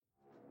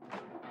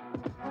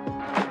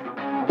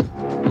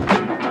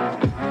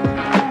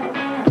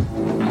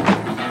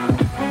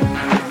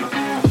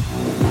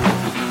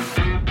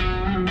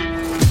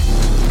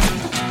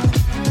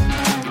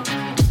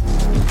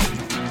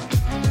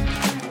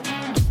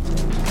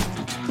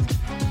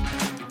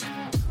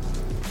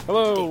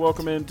Hello,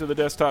 welcome into the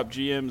Desktop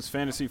GMs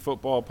Fantasy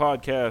Football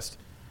Podcast.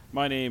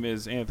 My name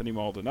is Anthony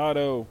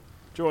Maldonado,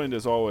 joined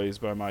as always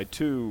by my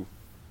two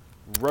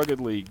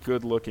ruggedly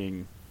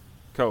good-looking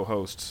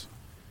co-hosts,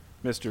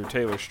 Mr.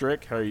 Taylor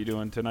Strick. How are you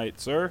doing tonight,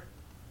 sir?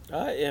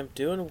 I am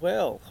doing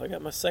well. I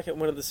got my second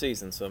win of the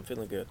season, so I'm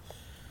feeling good.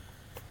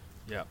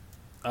 Yeah.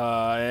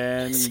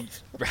 And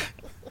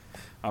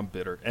I'm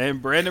bitter.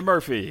 And Brandon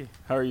Murphy.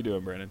 How are you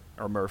doing, Brandon?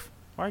 Or Murph.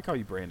 Why do I call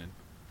you Brandon?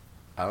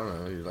 I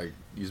don't know. You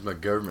use my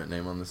government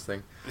name on this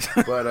thing,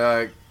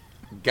 but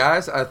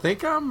guys, I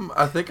think I'm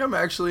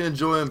actually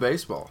enjoying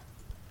baseball.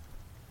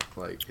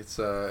 Like it's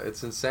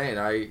insane.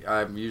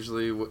 I'm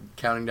usually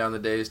counting down the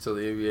days till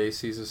the NBA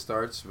season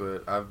starts,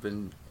 but I've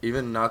been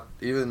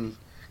even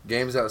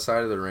games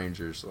outside of the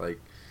Rangers. Like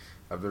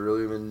I've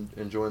really been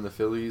enjoying the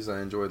Phillies.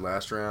 I enjoyed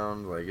last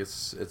round. Like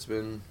it's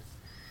been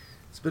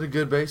a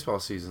good baseball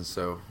season.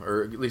 So,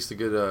 or at least a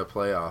good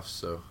playoffs.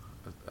 So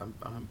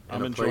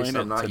I'm enjoying it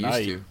I'm not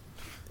tonight. used to.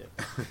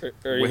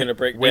 Are you going to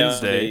break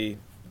Wednesday.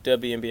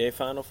 down the WNBA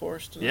Final for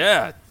us tonight?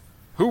 Yeah.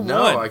 Who won?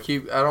 No, I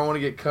don't want to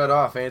get cut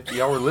off. Anthony,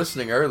 y'all were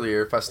listening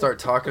earlier. If I start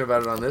talking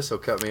about it on this, he'll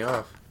cut me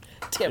off.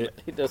 Damn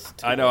it. He does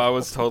I know. I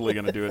was totally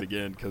going to do it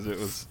again because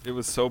it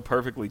was so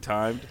perfectly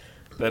timed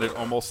that it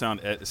almost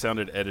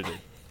sounded edited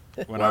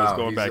when I was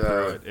going back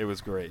through it. It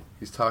was great.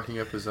 He's talking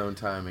up his own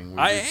timing.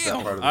 I That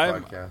am. part of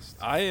the podcast.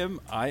 I am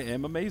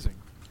amazing.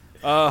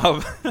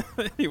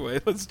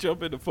 Anyway, let's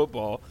jump into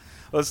football.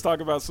 Let's talk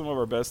about some of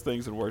our best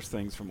things and worst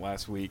things from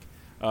last week.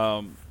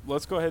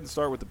 Let's go ahead and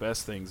start with the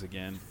best things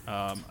again.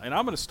 And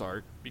I'm going to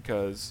start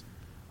because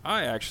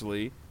I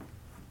actually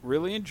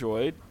really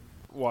enjoyed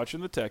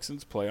watching the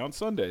Texans play on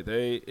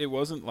Sunday. It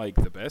wasn't like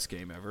the best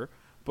game ever,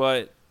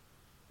 but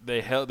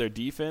their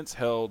defense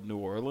held New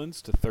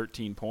Orleans to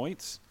 13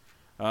 points.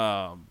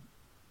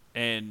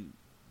 And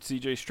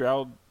C.J.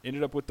 Stroud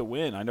ended up with the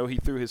win. I know he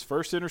threw his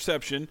first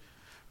interception,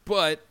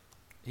 but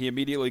he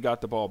immediately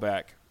got the ball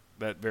back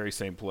that very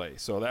same play.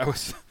 So that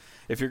was,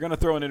 if you're going to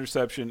throw an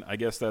interception, I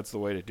guess that's the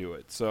way to do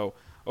it. So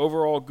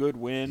overall, good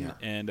win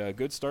and a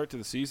good start to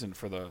the season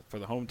for the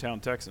hometown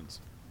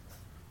Texans.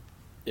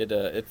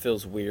 It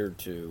feels weird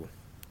to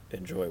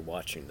enjoy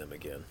watching them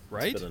again.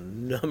 Right? It's been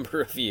a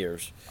number of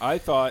years. I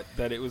thought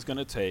that it was going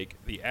to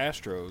take the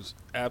Astros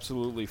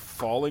absolutely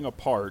falling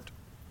apart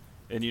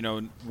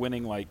and,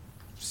 winning like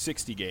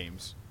 60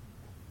 games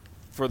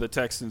for the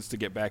Texans to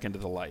get back into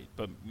the light.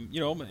 But,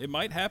 it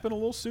might happen a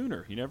little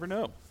sooner. You never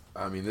know.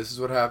 I mean, this is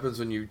what happens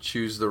when you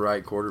choose the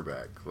right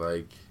quarterback.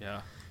 Like,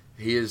 yeah,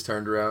 he has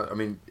turned around. I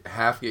mean,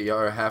 y'all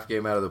are a half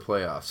game out of the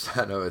playoffs.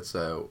 I know it's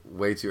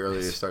way too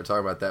early to start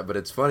talking about that, but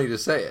it's funny to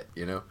say it,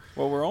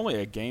 Well, we're only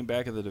a game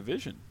back of the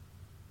division.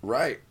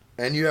 Right.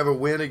 And you have a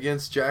win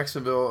against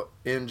Jacksonville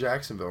in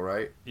Jacksonville,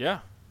 right? Yeah.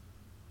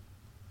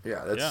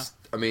 Yeah, that's.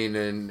 I mean,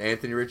 and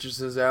Anthony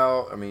Richardson's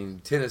out. I mean,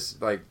 Tennessee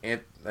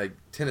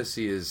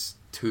is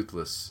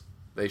toothless.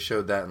 They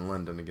showed that in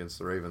London against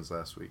the Ravens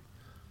last week.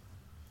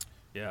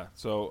 Yeah.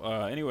 So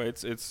anyway,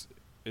 it's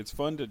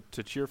fun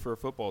to cheer for a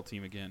football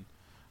team again.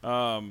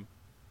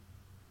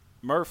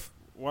 Murph,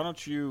 why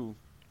don't you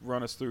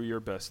run us through your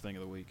best thing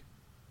of the week?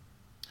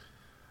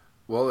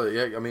 Well,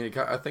 yeah. I mean,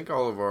 I think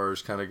all of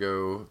ours kind of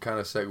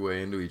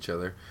segue into each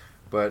other,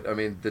 but I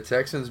mean, the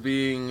Texans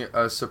being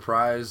a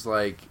surprise,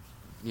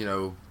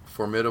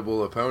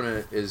 formidable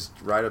opponent is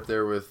right up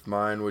there with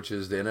mine, which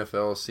is the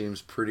NFL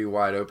seems pretty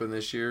wide open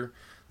this year.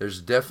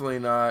 There's definitely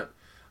not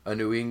a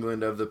New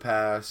England of the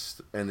past,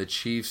 and the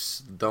Chiefs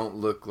don't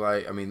look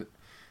like. I mean,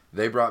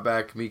 they brought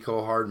back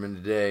Mecole Hardman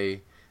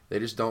today. They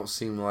just don't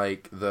seem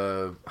like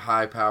the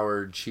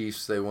high-powered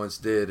Chiefs they once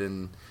did.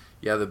 And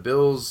yeah, the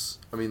Bills.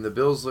 I mean, the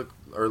Bills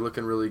are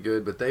looking really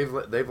good, but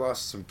they've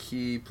lost some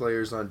key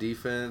players on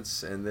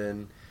defense, and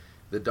then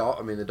the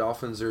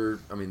Dolphins are.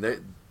 I mean, they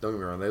don't get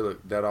me wrong.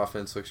 That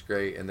offense looks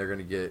great, and they're going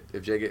to get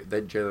if they get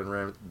that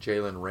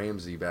Jalen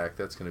Ramsey back,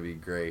 that's going to be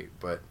great.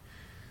 But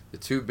the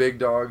two big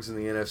dogs in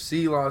the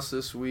NFC lost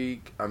this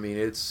week. I mean,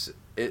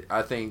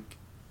 I think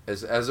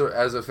as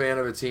a fan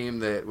of a team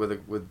that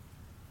with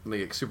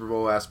like Super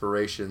Bowl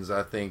aspirations,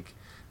 I think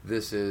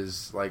this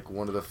is like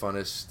one of the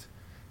funnest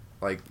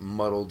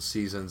muddled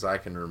seasons I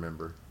can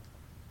remember.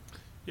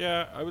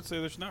 Yeah, I would say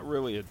there's not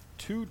really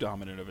too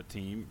dominant of a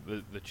team.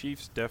 The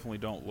Chiefs definitely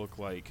don't look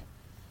like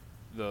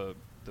the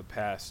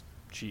past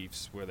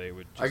Chiefs where they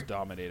would just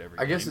dominate every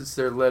game. I guess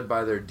they're led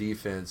by their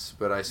defense,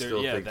 but I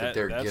still think that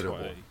they're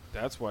gettable.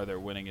 That's why they're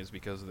winning is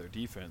because of their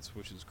defense,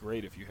 which is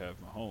great if you have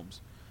Mahomes.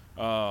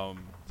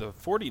 The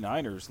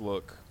 49ers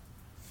look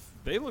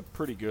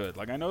pretty good.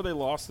 Like, I know they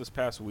lost this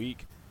past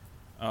week.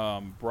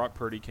 Brock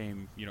Purdy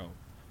came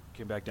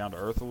back down to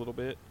earth a little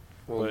bit.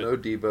 Well, no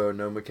Debo,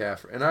 no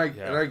McCaffrey, and I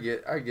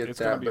get it's that. It's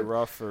going to be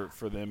rough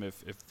for them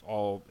if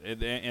all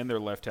and their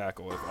left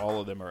tackle if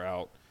all of them are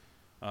out.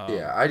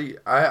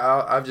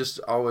 I've just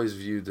always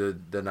viewed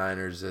the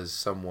Niners as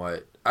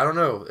somewhat. I don't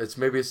know.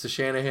 Maybe it's the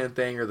Shanahan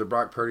thing or the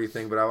Brock Purdy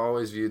thing, but I've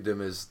always viewed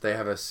them as they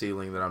have a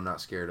ceiling that I'm not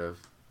scared of.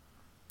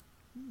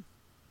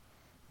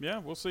 Yeah,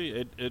 we'll see.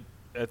 It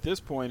at this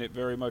point, it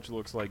very much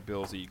looks like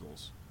Bills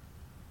Eagles.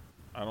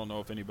 I don't know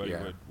if anybody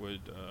Yeah.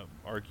 would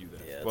argue that.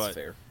 Yeah, that's But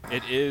fair.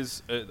 it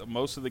is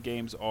most of the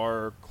games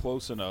are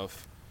close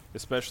enough,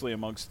 especially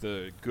amongst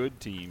the good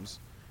teams,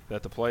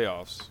 that the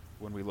playoffs,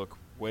 when we look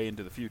way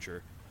into the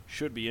future,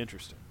 should be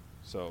interesting.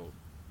 So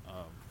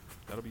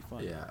that'll be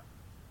fun. Yeah.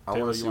 I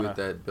Taylor, want to you see what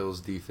wanna- that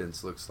Bills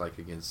defense looks like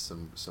against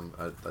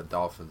the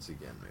Dolphins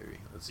again. Maybe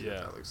let's see what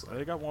Yeah, that looks they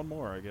like. got one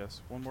more, I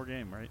guess. One more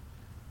game, right?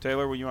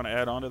 Taylor, what you want to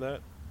add on to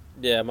that?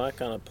 Yeah, mine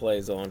kind of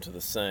plays on to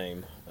the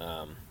same.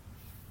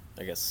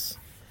 I guess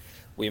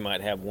we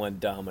might have one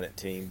dominant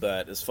team,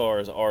 but as far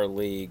as our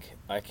league,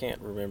 I can't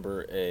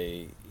remember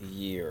a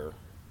year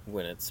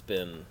when it's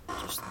been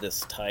just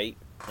this tight.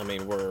 I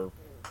mean, we're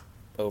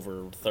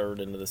over third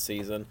into the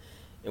season,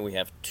 and we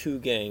have 2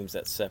 games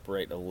that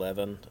separate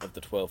 11 of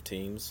the 12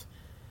 teams.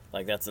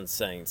 Like, that's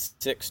insane.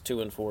 6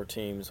 2-4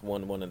 teams,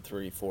 1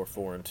 1-3, 4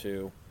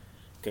 4-2.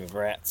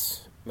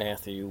 Congrats,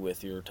 Matthew,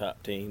 with your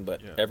top team,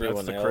 but Yeah,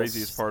 everyone that's the else.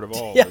 craziest part of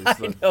all. Yeah, is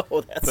I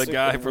know. That's the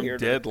guy super from weird.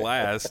 dead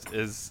last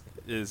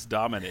is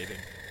dominating.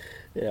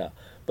 Yeah,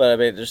 but I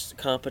mean, just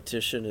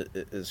competition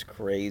is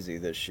crazy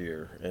this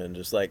year, and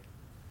just like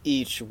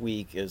each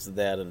week is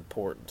that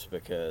important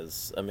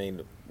because I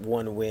mean,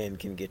 one win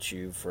can get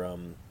you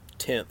from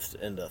 10th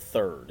into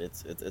third.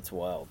 It's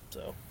wild.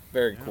 So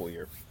very Yeah. cool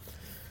year.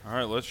 All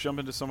right, let's jump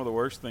into some of the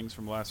worst things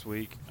from last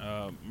week.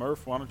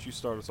 Murph, why don't you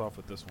start us off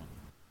with this one?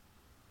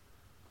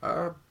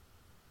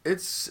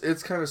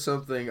 It's kind of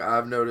something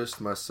I've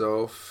noticed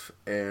myself,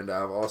 and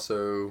I've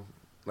also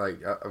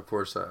of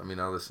course I mean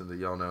I listen to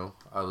y'all know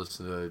I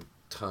listen to a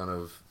ton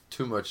of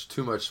too much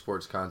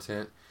sports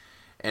content,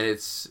 and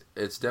it's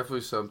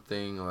definitely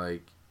something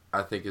like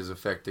I think is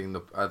affecting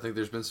the. I think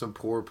there's been some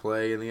poor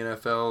play in the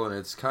NFL, and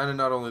it's kind of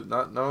not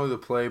only the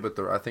play, but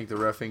I think the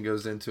reffing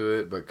goes into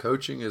it, but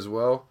coaching as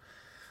well.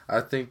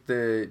 I think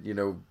that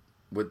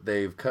what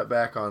they've cut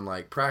back on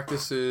like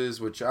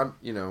practices, which I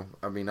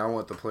mean I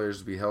want the players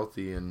to be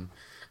healthy and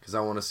because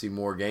I want to see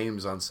more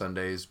games on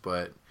Sundays,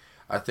 but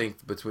I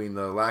think between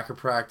the lack of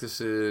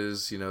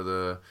practices,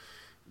 the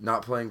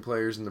not playing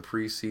players in the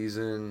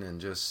preseason,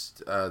 and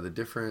just the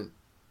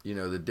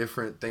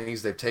different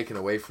things they've taken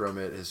away from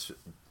it has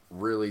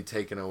really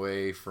taken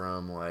away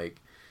from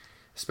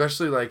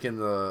especially like in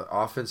the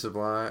offensive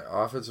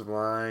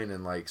line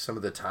and like some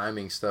of the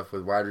timing stuff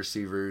with wide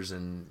receivers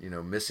and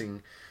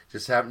missing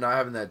not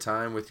having that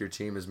time with your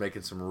team is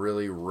making some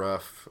really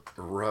rough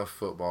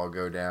football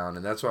go down,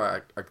 and that's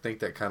why I think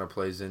that kind of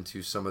plays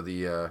into some of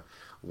the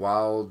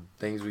wild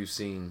things we've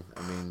seen.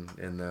 I mean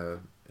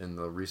in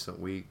the recent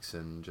weeks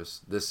and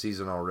just this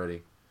season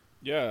already.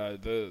 Yeah,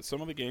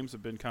 some of the games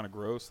have been kind of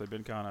gross. They've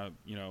been kind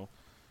of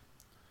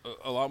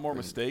a lot more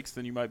mistakes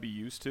than you might be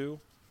used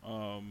to. It's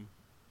Coming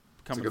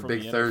like a from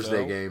big the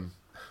Thursday NFL. game.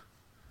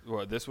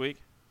 What, this week?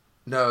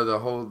 No, the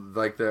whole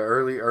the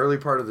early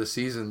part of the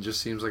season just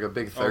seems like a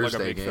big Thursday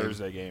like a big game.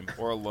 Thursday game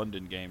or a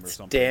London game or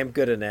something. Damn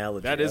good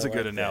analogy. That is I a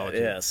good like that. analogy.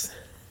 Yes.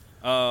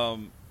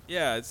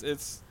 Yeah,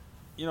 it's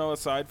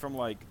aside from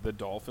like the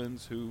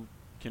Dolphins who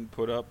can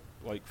put up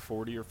like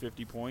 40 or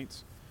 50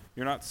 points,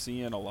 you're not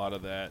seeing a lot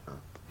of that,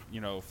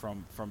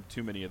 from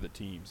too many of the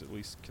teams, at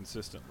least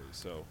consistently.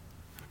 So,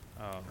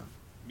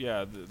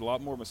 a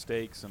lot more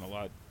mistakes and a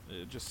lot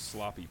just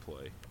sloppy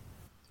play.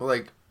 Well,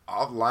 like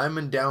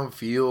linemen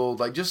downfield,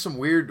 like just some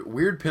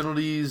weird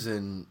penalties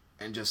and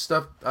just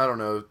stuff. I don't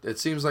know. It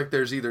seems like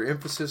there's either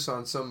emphasis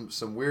on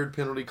some weird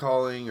penalty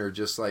calling or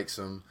just like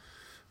some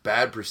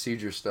bad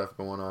procedure stuff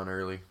going on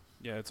early.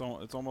 Yeah, it's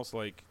almost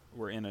like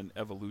we're in an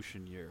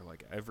evolution year.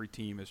 Like every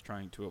team is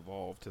trying to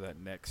evolve to that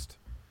next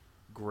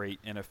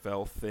great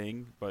NFL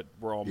thing, but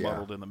we're all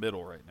muddled in the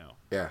middle right now.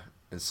 Yeah,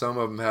 and some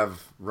of them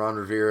have Ron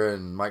Rivera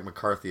and Mike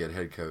McCarthy at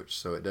head coach,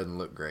 so it doesn't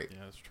look great. Yeah,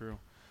 that's true.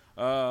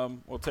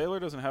 Well, Taylor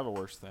doesn't have a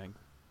worse thing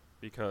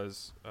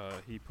because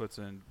he puts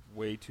in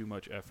way too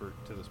much effort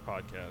to this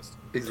podcast.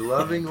 He's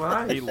loving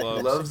life. He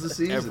loves the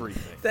season.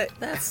 everything.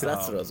 That's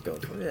what I was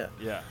going for. Yeah.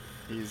 Yeah,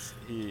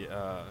 he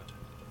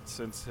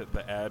since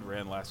the ad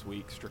ran last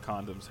week,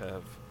 Stracondoms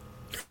have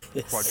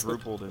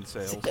quadrupled in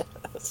sales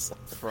Yes.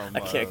 from I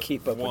can't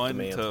keep up with 1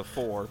 demand. to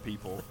 4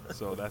 people.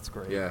 So that's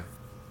great. Yeah,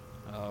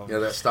 Um,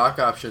 that stock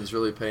option's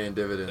really paying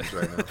dividends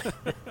right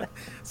now.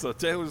 So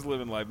Taylor's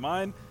living life.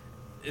 Mine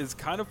is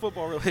kind of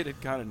football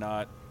related, kind of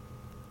not.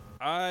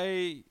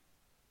 I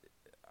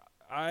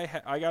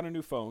got a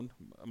new phone.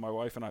 My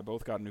wife and I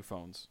both got new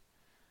phones,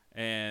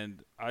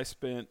 and I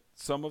spent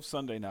some of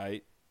Sunday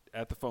night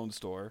at the phone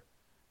store,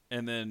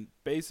 and then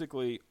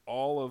basically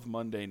all of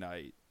Monday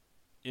night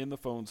in the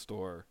phone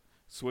store,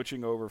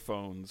 switching over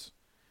phones,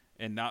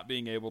 and not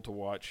being able to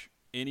watch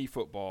any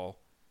football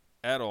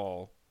at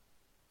all.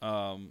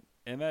 And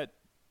that,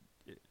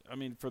 I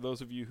mean, for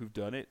those of you who've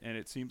done it, and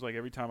it seems like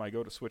every time I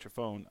go to switch a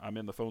phone, I'm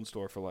in the phone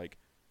store for like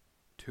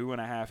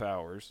 2.5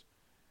 hours.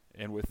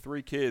 And with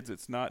 3 kids,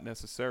 it's not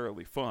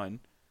necessarily fun.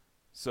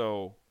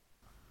 So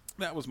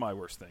that was my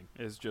worst thing,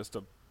 is just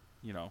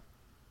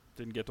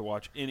didn't get to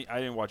watch I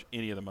didn't watch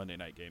any of the Monday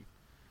night game.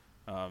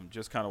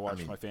 Just kind of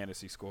watched my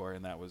fantasy score,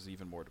 and that was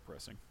even more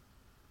depressing.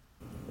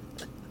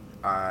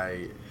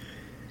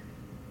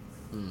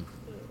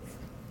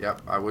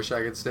 Yep, I wish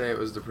I could say it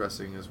was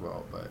depressing as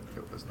well, but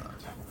it was not.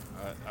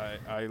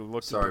 I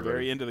looked Sorry, at the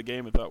very buddy. end of the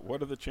game and thought,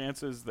 what are the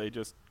chances they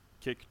just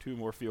kick 2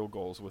 more field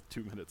goals with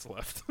 2 minutes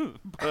left?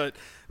 But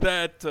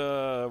that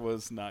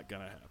was not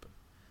going to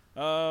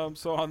happen.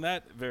 So on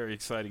that very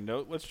exciting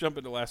note, let's jump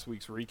into last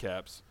week's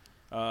recaps.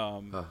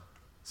 Taylor,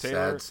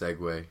 Sad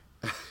segue.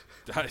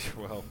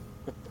 well,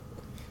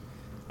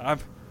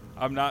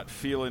 I'm not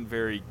feeling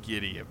very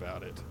giddy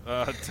about it.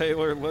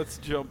 Taylor, let's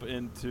jump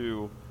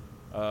into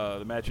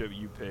the matchup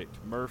you picked.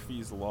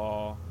 Murphy's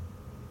Law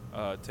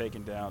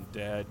taking down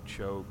Dad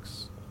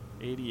Chokes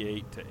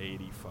 88 to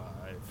 85.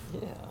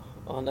 Yeah.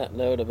 On that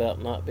note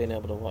about not being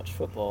able to watch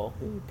football,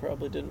 you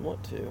probably didn't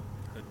want to.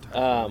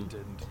 I really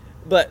didn't.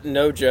 But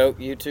no joke,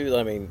 you two,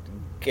 I mean,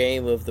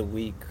 game of the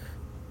week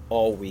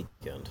all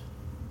weekend.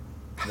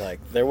 Like,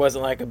 there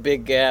wasn't like a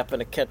big gap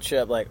and a catch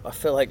up. Like, I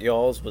feel like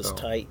y'all's was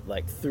tight,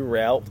 like,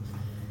 throughout,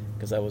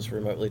 because I was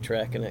remotely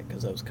tracking it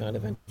because I was kind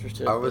of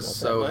interested. I was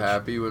so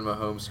happy when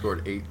Mahomes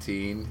scored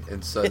 18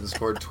 and Sutton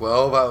scored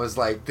 12. I was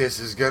like, this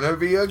is going to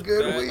be a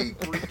good week.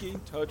 Freaking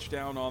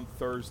touchdown on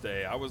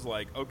Thursday. I was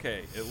like,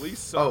 okay, at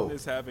least Sutton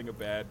is having a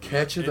bad week.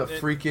 Catch of the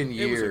freaking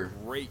year. It was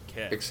a great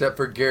catch. Except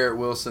for Garrett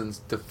Wilson's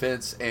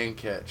defense and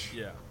catch.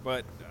 Yeah,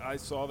 but I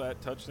saw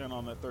that touchdown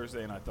on that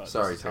Thursday, and I thought,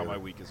 Sorry, this is how Taylor. my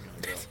week is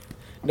going to go.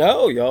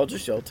 No, y'all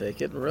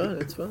take it and run.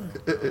 It's fine.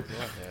 Go ahead.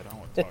 I don't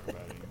want to talk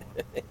about it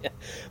anymore.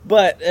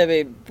 But, I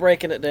mean,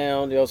 breaking it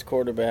down, y'all's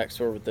quarterbacks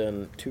were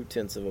within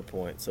 0.2 of a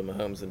point. So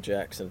Mahomes and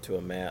Jackson to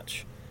a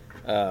match.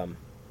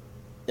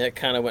 It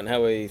kind of went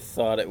how we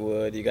thought it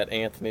would. You got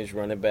Anthony's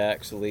running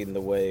backs leading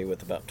the way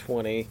with about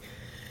 20.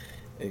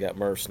 You got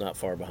Murph's not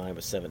far behind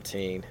with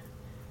 17.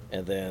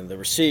 And then the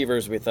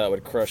receivers we thought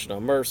would crush it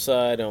on Murph's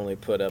side, only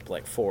put up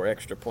like 4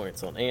 extra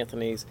points on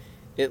Anthony's.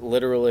 It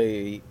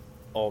literally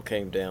all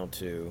came down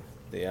to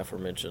the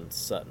aforementioned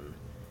Sutton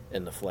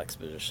in the flex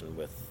position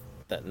with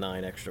that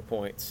 9 extra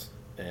points,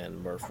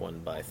 and Murph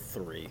won by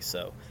 3.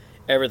 So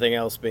everything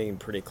else being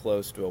pretty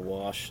close to a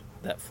wash,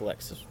 that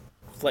flex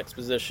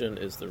position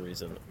is the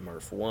reason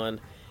Murph won,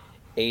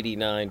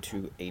 89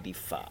 to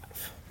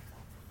 85.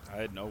 I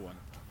had no one.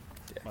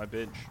 Yeah. My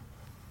bench.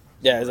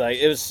 Yeah,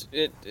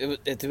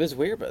 it was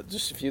weird, but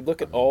just if you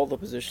look at all the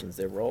positions,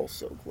 they were all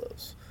so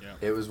close. Yeah.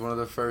 It was one of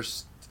the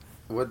first.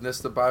 Wasn't this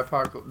the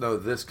BIPOC? No,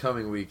 this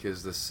coming week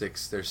is the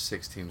 6. There's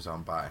 6 teams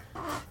on bye.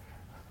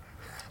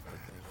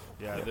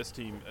 Yeah, this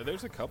team.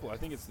 There's a couple. I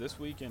think it's this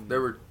week and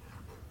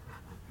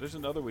there's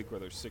another week where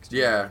there's 6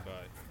 teams on bye.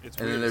 It's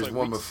and weird. then there's like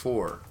one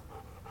before.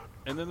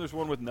 And then there's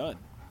one with none.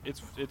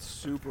 It's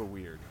super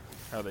weird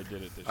how they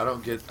did it this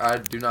year. I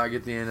do not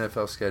get the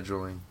NFL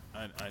scheduling.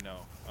 I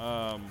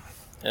know.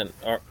 And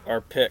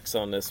our picks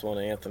on this one,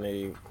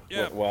 Anthony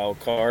went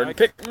wild card. I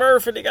Picked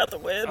Murph, and he got the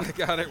win. I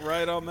got it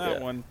right on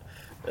that one.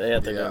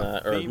 Anthony and I,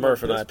 or Theme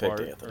Murph of and I this picked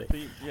part,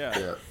 Anthony.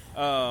 Yeah.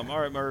 All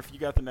right, Murph, you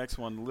got the next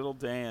one. Little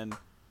Dan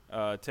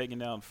taking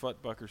down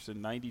Futbuckerson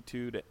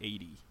 92 to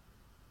 80.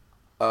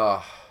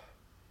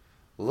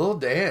 Lil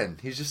Dan,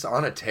 he's just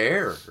on a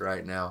tear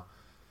right now.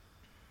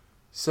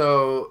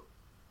 So,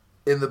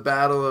 in the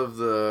battle of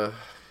the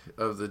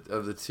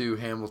two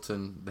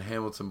Hamilton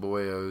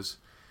boyos,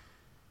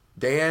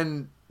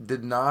 Dan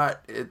did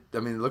not.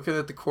 Looking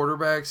at the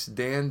quarterbacks,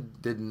 Dan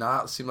did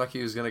not seem like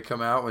he was going to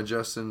come out when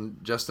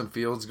Justin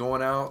Fields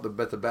going out.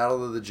 But the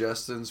battle of the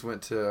Justins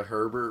went to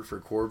Herbert for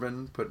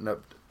Corbin, putting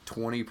up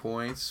 20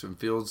 points, and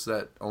Fields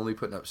that only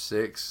putting up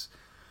 6.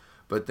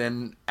 But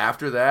then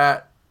after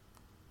that,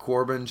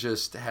 Corbin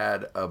just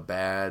had a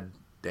bad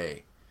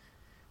day.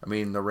 I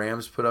mean, the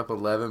Rams put up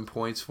 11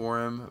 points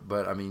for him,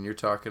 but I mean, you're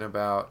talking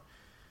about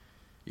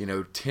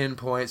 10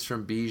 points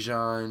from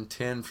Bijan,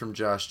 10 from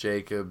Josh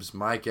Jacobs,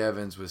 Mike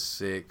Evans with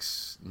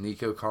 6,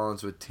 Nico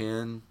Collins with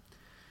 10,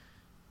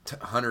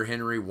 Hunter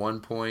Henry 1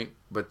 point.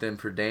 But then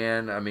for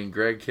Dan, I mean,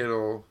 Greg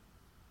Kittle,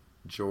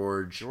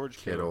 George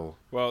Kittle.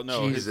 Well,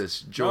 no,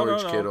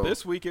 George Kittle.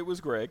 This week it was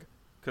Greg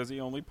because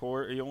he only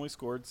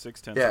scored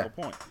 0.6 of a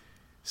point.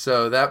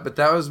 So that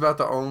was about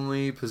the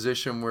only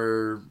position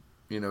where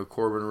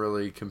Corbin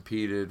really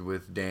competed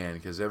with Dan,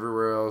 because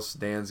everywhere else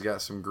Dan's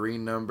got some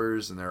green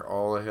numbers and they're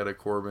all ahead of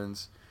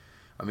Corbin's.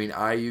 I mean,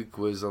 Ayuk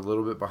was a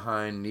little bit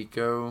behind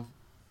Nico,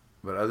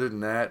 but other than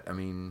that, I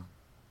mean,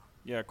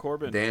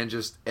 Corbin. Dan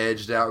just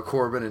edged out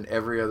Corbin in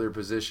every other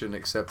position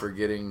except for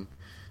getting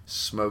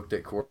smoked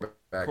at quarterback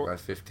by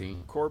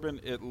 15.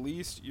 Corbin, at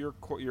least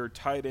your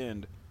tight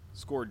end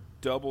scored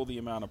double the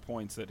amount of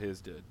points that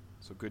his did.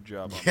 So good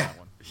job on that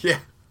one. Yeah.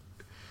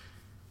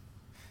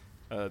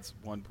 It's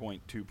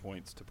 1.2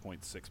 points to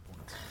 0.6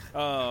 points.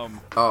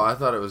 I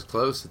thought it was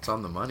close. It's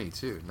on the money,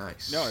 too.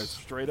 Nice. No, it's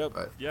straight up.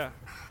 Yeah.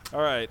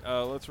 All right,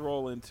 let's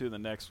roll into the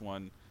next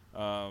one.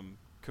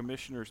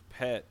 Commissioner's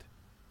Pet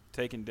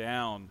taking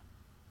down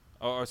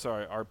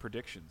our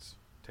predictions.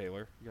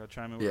 Taylor, you got to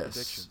chime in with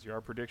predictions. You're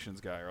our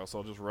predictions guy, or else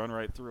I'll just run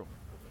right through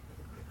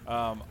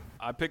them.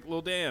 I picked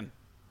Lil Dan.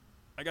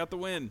 I got the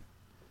win.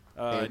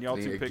 And y'all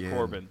two picked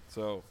Corbin.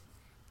 So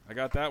I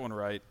got that one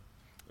right.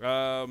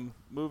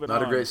 Moving on.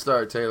 Not a great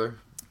start, Taylor.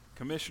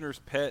 Commissioner's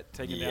Pet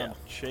taking down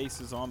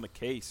Chase is on the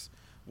case.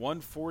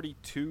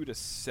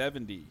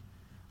 142-70.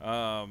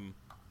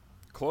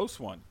 Close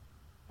one,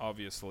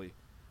 obviously.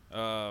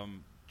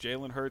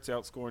 Jalen Hurts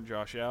outscoring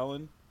Josh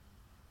Allen.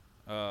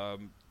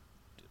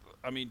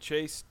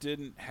 Chase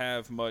didn't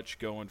have much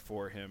going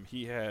for him.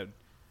 He had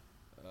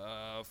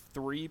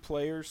 3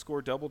 players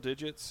score double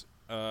digits.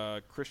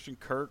 Christian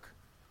Kirk,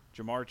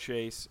 Jamar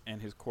Chase,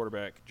 and his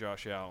quarterback,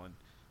 Josh Allen.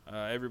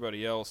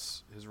 Everybody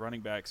else, his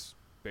running backs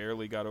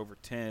barely got over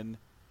 10.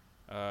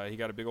 He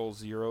got a big old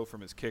 0 from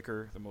his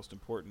kicker, the most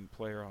important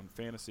player on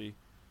fantasy.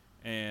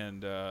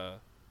 And, Puka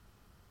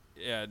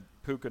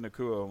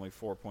Nacua only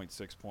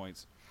 4.6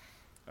 points.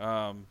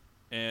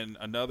 And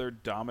another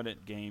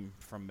dominant game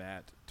from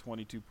Matt.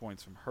 22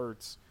 points from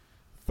Hurts.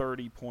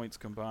 30 points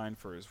combined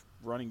for his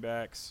running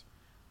backs.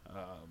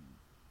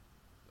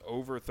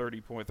 Over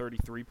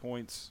 33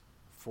 points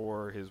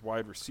for his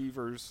wide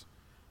receivers.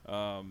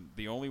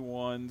 The only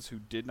ones who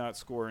did not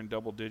score in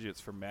double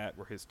digits for Matt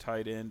were his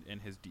tight end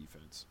and his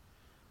defense.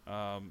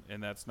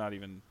 And that's not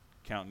even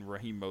counting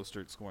Raheem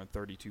Mostert scoring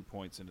 32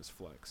 points in his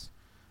flex.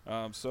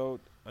 So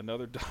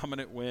another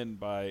dominant win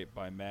by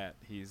Matt.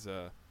 He's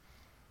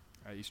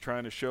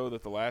trying to show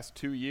that the last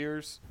 2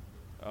 years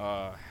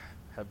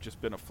have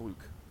just been a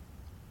fluke.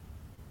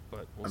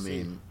 But we'll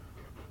see.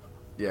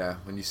 Yeah,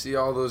 when you see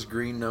all those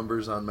green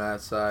numbers on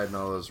Matt's side and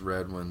all those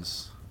red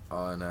ones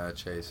on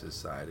Chase's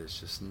side, it's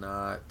just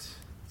not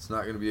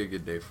going to be a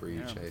good day for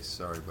you, Chase.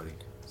 Sorry, buddy.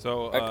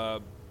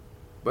 So,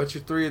 but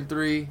you're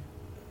 3-3,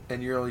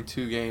 and you're only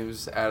 2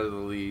 games out of the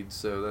lead,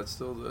 so that's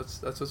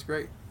what's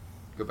great.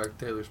 Go back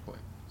to Taylor's point.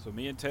 So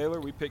me and Taylor,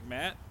 we picked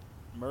Matt.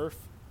 Murph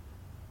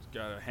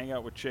got to hang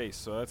out with Chase,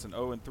 so that's an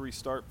 0-3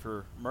 start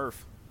for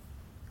Murph.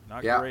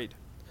 Not great.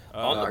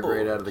 Not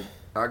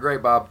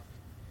great, Bob.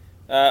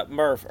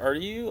 Murph, are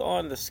you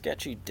on the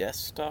sketchy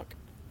desktop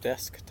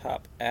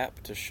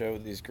app to show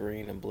these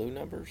green and blue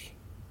numbers?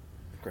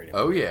 Green and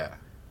blue. Yeah.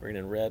 Green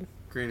and red?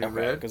 Green and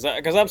red.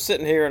 Because I'm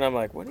sitting here and I'm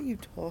like, what are you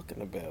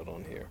talking about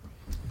on here?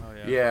 Oh,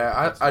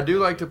 Yeah, I do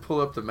like to pull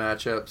up the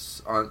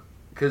matchups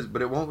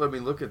but it won't let me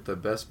look at the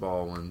best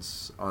ball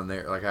ones on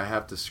there. Like, I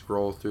have to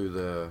scroll through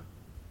the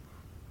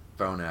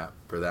phone app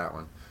for that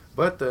one.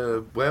 But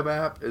the web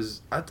app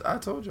is, I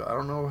told you, I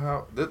don't know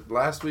how.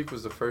 Last week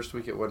was the first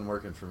week it wasn't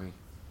working for me.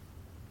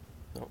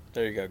 Oh,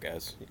 there you go,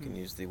 guys. You can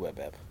use the web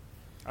app.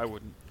 I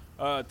wouldn't.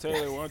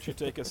 Taylor, why don't you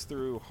take us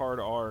through Hard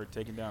R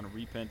taking down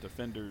Repent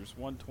Defenders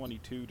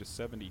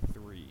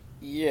 122-73.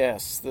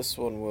 Yes, this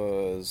one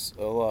was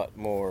a lot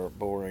more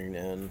boring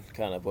than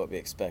kind of what we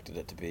expected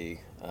it to be.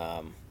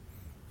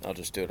 I'll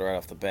just do it right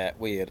off the bat.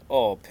 We had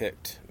all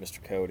picked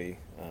Mr. Cody.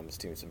 His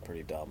team's been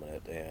pretty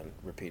dominant and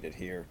repeated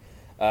here.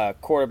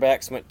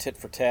 Quarterbacks went tit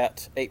for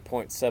tat,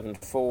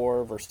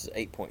 8.74 versus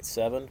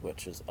 8.7,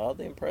 which is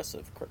oddly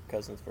impressive. Kirk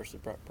Cousins versus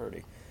Brock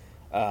Purdy.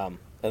 And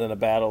then a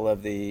battle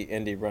of the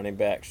Indy running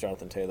backs,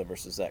 Jonathan Taylor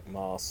versus Zach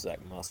Moss.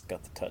 Zach Moss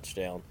got the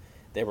touchdown.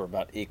 They were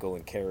about equal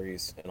in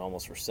carries and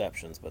almost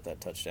receptions, but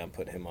that touchdown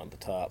put him on the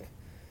top.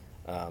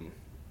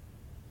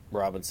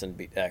 Robinson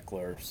beat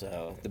Eckler,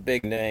 so the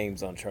big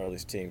names on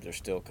Charlie's teams are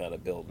still kind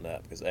of building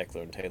up because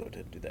Eckler and Taylor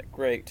didn't do that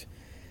great.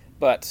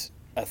 But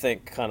I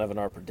think kind of in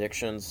our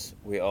predictions,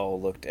 we all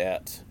looked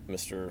at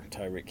Mr.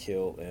 Tyreek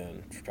Hill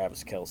and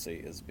Travis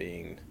Kelce as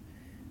being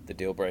the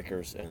deal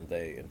breakers, and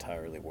they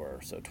entirely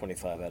were. So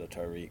 25 out of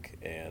Tyreek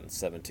and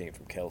 17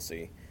 from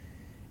Kelce.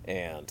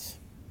 And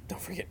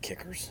don't forget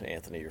kickers.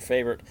 Anthony, your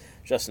favorite.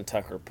 Justin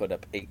Tucker put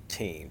up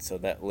 18. So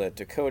that led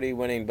to Cody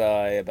winning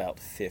by about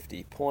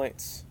 50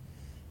 points.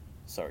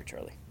 Sorry,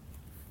 Charlie.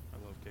 I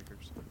love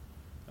kickers.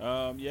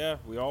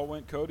 We all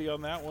went Cody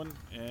on that one,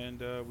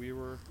 and we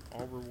were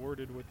all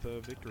rewarded with the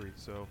victory.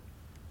 So,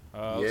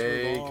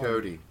 yay,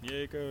 Cody!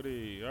 Yay,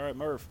 Cody! All right,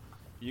 Murph,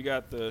 you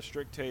got the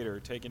Strict Tater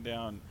taking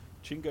down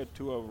Chinga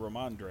Tua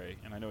Ramondre,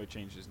 and I know he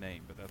changed his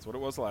name, but that's what it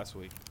was last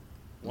week.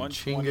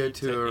 Chinga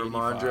Tua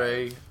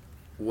Ramondre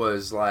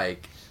was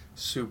like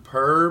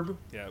superb.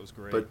 Yeah, it was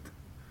great.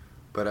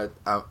 But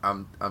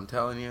I'm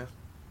telling you,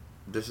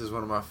 this is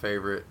one of my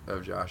favorite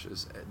of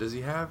Josh's. Does he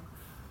have?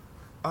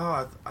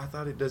 Oh, I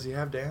thought it. Does he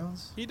have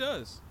downs? He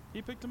does.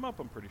 He picked him up.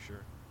 I'm pretty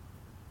sure.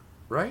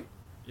 Right?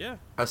 Yeah.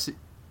 I see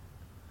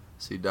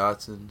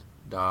Dotson.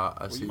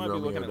 I see you might Romeo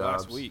be looking at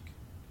Dobbs. last week.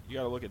 You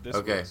got to look at this.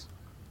 Okay.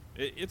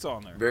 It's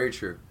on there. Very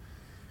true.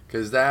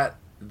 Because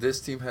this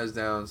team has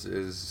downs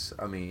is,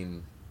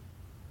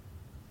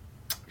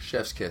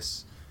 chef's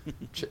kiss.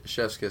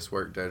 Chef's kiss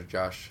work there,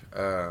 Josh.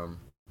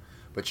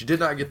 But you did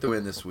not get the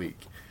win this week.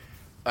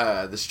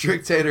 The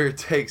Strict Tater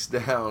takes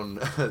down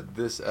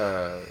this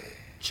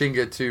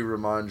Chinga to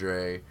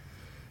Ramondre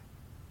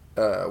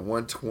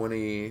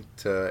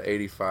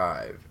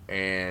 120-85.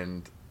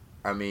 And,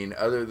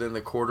 other than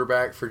the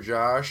quarterback for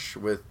Josh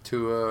with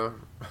Tua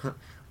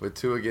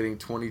getting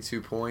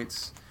 22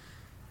 points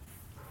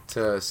to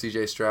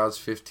CJ Stroud's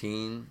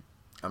 15,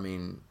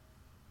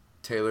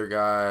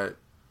 Taylor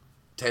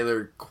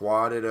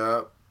quadded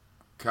up,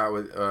 caught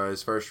with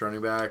his first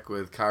running back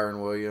with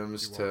Kyron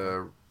Williams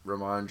to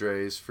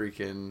Ramondre's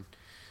freaking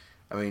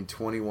I mean,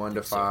 21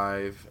 to So,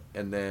 5,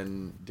 and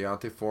then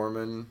Deontay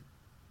Foreman.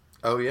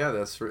 Oh yeah,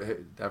 I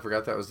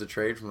forgot that was the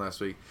trade from last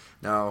week.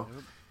 Now,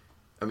 Yep.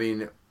 I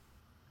mean,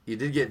 you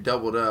did get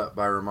doubled up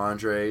by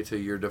Ramondre to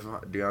your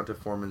Deontay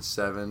Foreman's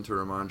 7 to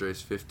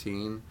Ramondre's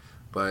 15,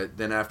 but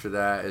then after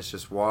that, it's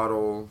just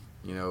Waddle,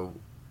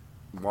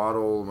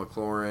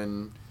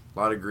 McLaurin, a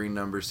lot of green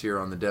numbers here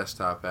on the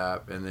desktop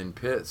app, and then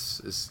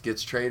Pitts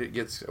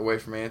gets away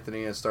from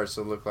Anthony and starts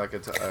to look like a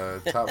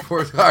top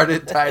four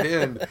guarded tight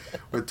end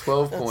with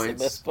 12 that's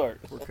points. the best part.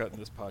 We're cutting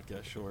this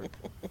podcast short.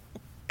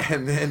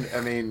 And then,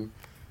 I mean,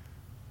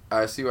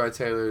 I see why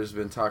Taylor's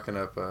been talking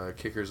up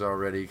kickers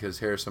already, because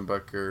Harrison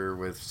Butker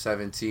with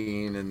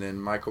 17, and then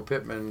Michael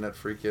Pittman, that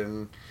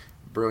freaking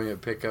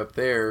brilliant pickup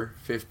there,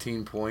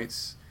 15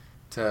 points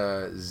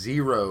to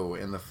 0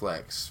 in the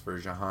flex for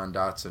Jahan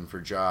Dotson for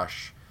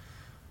Josh.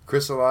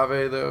 Chris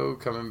Olave, though,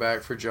 coming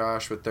back for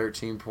Josh with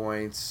 13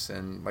 points,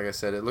 and like I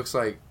said, it looks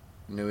like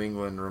New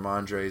England,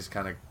 Ramondre's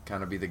kind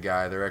of be the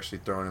guy. They're actually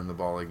throwing him the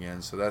ball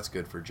again, so that's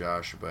good for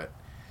Josh, but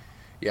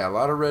yeah, a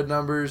lot of red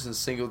numbers and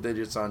single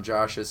digits on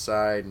Josh's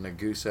side, and a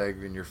goose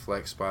egg in your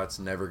flex spot's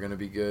never going to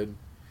be good,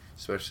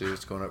 especially if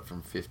it's going up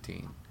from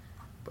 15.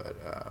 But,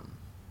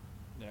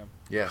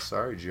 yeah,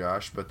 sorry,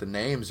 Josh, but the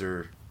names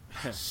are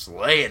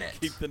slaying it.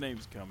 Keep the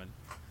names coming.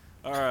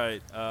 All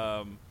right.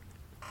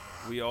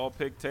 We all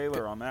picked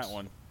Taylor on that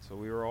one, so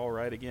we were all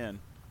right again.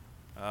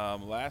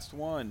 Last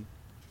one,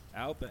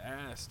 out the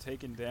ass,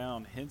 taking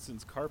down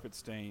Henson's Carpet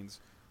Stains,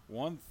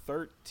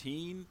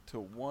 113 to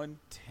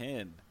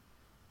 110.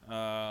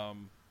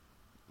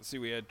 Let's see,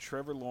 we had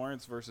Trevor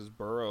Lawrence versus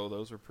Burrow.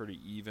 Those were pretty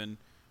even.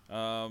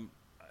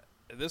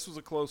 This was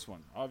a close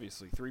one,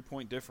 obviously,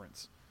 3-point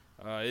difference.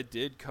 It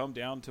did come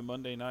down to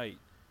Monday night.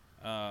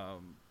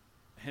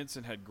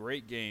 Henson had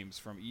great games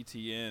from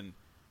ETN.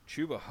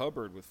 Chuba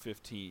Hubbard with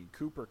 15.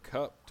 Cooper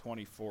Kupp,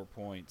 24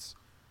 points.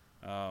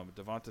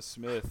 Devonta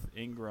Smith,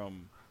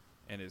 Ingram,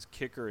 and his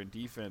kicker and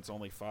defense,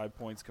 only 5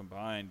 points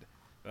combined.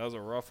 That was a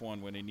rough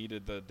one when he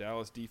needed the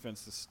Dallas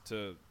defense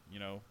to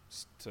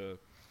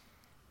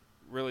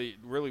really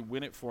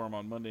win it for him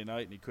on Monday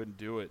night, and he couldn't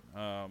do it.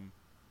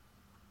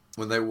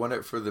 When they won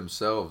it for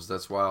themselves,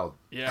 that's wild.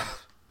 Yeah.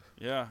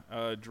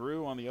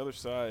 Drew on the other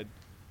side.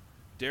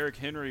 Derrick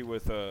Henry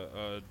with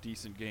a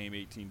decent game,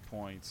 18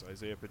 points.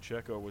 Isaiah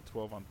Pacheco with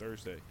 12 on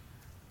Thursday.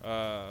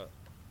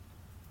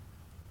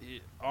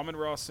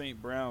 Amon-Ra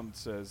St. Brown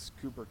says,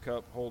 Cooper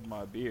Kupp, hold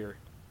my beer,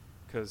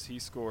 because he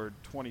scored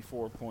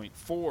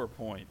 24.4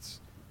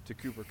 points to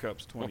Cooper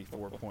Kupp's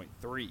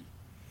 24.3.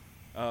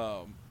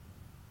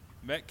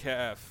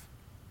 Metcalf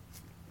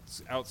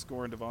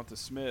outscoring Devonta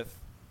Smith.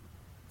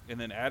 And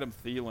then Adam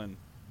Thielen,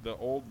 the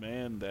old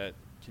man that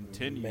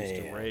continues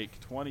to rake,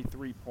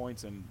 23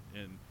 points in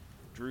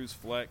Drew's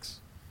flex.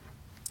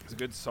 It's a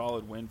good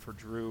solid win for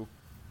Drew,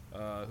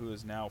 who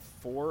is now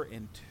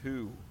 4-2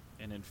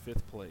 and in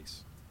 5th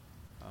place.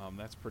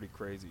 That's pretty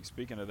crazy.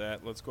 Speaking of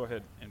that, let's go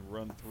ahead and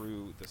run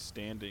through the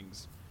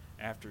standings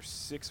after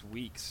 6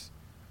 weeks.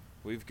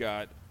 We've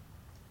got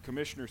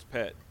Commissioner's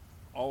Pet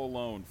all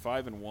alone,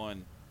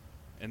 5-1,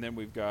 and then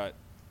we've got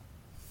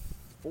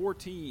 4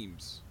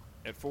 teams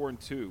at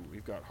 4-2.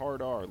 We've got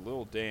Hard R,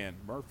 Lil Dan,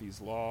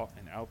 Murphy's Law,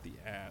 and Out the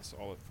Ass,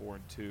 all at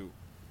 4-2.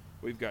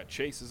 We've got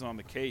Chases on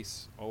the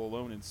Case, all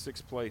alone in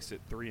 6th place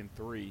at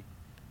 3-3.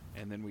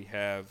 And then we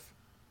have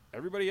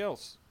everybody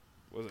else.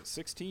 Was it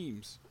 6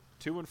 teams?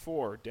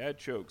 2-4. Dad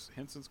Chokes,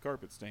 Henson's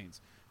Carpet Stains,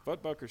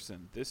 Futt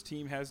Buckerson. This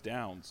team has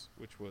Downs,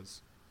 which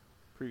was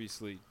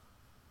previously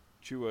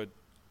Chua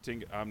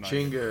Tinga. I'm not.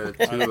 Chinga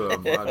Tua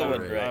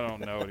Madre. I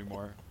don't know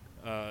anymore.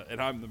 And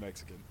I'm the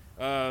Mexican.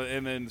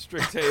 And then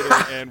Strict Hater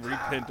and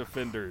Repent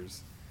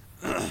Offenders.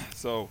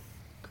 So,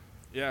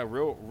 yeah,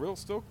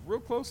 still real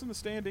close in the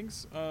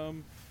standings.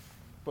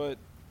 But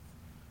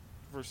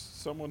for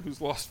someone who's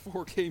lost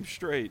 4 games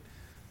straight,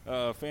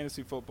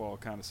 fantasy football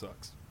kind of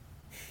sucks.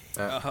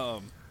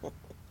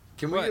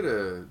 Can we get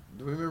do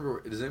we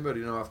remember, does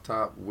anybody know off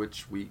top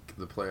which week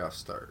the playoffs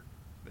start?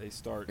 They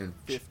start in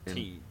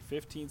 15,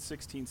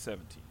 16,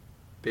 17.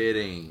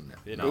 Bidding.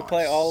 Do we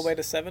play all the way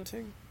to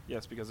 17?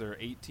 Yes, because there are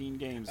 18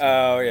 games.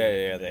 Oh,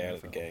 yeah, they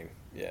added the game.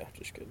 Yeah,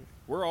 just kidding.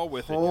 We're all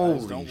with it, guys.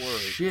 Holy Don't worry.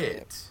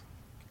 shit.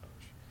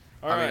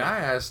 All right. mean, I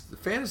asked, the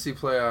fantasy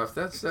playoff,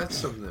 that's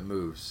something that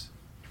moves.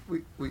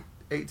 We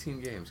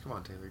 18 games. Come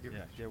on, Taylor.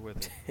 Get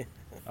with it.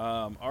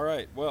 All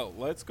right. Well,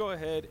 let's go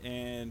ahead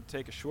and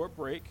take a short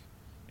break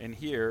and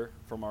hear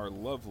from our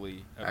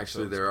lovely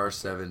Actually, there are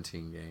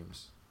 17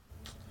 games.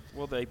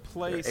 Well, they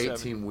play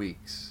 18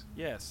 weeks.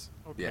 Yes.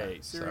 Okay.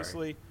 Yeah,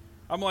 Seriously.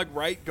 I'm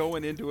like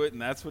going into it,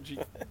 and that's what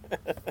you.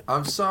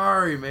 I'm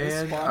sorry,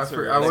 man.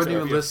 I wasn't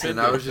even listening.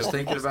 I was just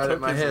thinking about it in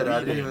my head.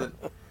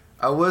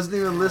 I wasn't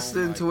even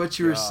listening to what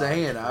you were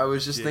saying. I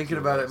was just thinking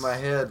about it in my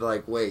head,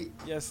 like, wait.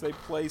 Yes, they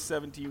play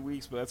 17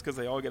 weeks, but that's because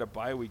they all get a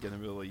bye week in the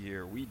middle of the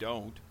year. We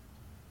don't.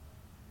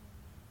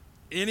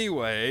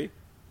 Anyway,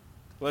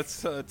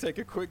 let's take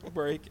a quick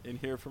break and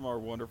hear from our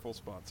wonderful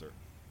sponsor.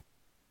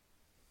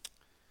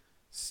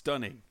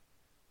 Stunning,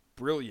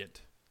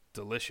 brilliant,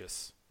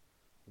 delicious,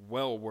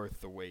 well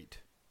worth the wait.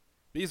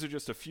 These are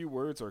just a few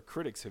words our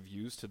critics have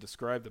used to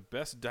describe the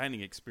best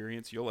dining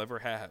experience you'll ever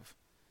have.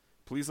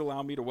 Please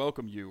allow me to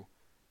welcome you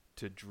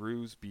to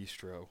Drew's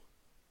Bistro.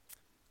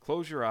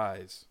 Close your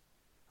eyes.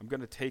 I'm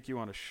going to take you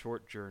on a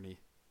short journey.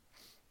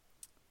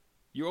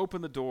 You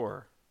open the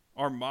door.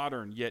 Our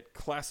modern yet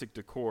classic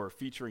decor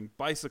featuring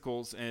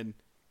bicycles and,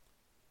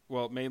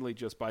 well, mainly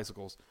just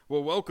bicycles,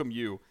 will welcome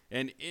you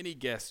and any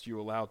guest you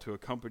allow to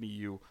accompany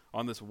you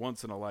on this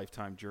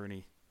once-in-a-lifetime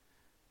journey.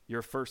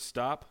 Your first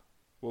stop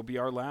will be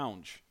our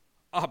lounge,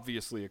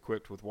 obviously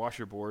equipped with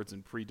washerboards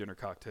and pre-dinner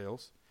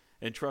cocktails.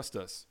 And trust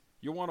us,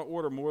 you'll want to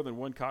order more than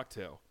one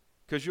cocktail,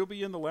 because you'll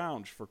be in the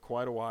lounge for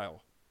quite a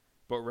while.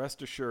 But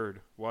rest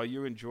assured, while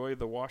you enjoy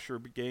the washer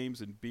games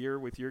and beer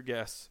with your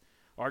guests,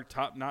 our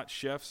top-notch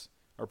chefs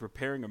are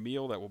preparing a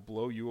meal that will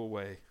blow you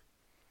away.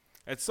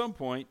 At some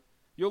point,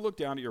 you'll look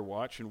down at your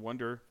watch and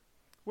wonder,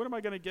 when am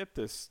I going to get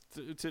this,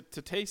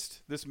 to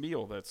taste this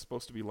meal that's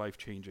supposed to be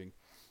life-changing?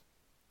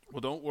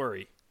 Well, don't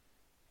worry.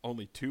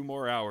 Only 2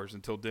 more hours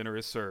until dinner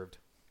is served.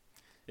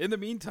 In the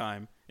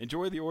meantime,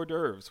 enjoy the hors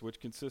d'oeuvres, which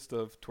consist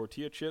of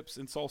tortilla chips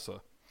and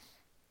salsa.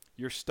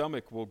 Your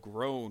stomach will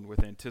groan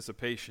with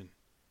anticipation,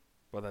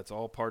 but that's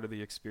all part of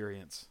the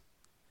experience.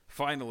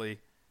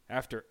 Finally,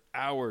 after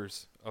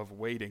hours of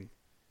waiting,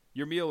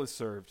 your meal is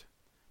served.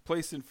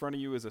 Placed in front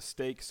of you is a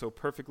steak so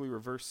perfectly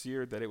reverse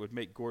seared that it would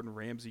make Gordon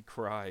Ramsay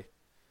cry.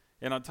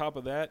 And on top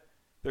of that,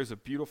 there's a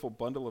beautiful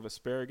bundle of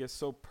asparagus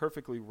so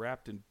perfectly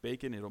wrapped in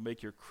bacon it'll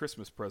make your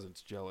Christmas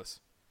presents jealous.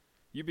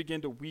 You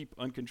begin to weep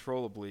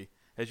uncontrollably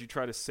as you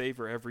try to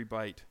savor every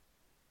bite.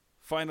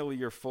 Finally,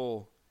 you're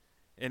full,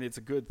 and it's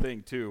a good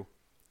thing, too,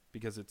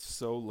 because it's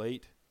so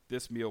late,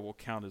 this meal will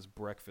count as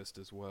breakfast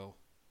as well.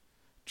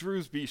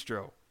 Drew's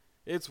Bistro.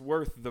 It's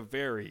worth the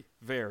very,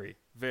 very,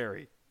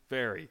 very,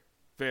 very,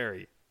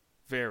 very,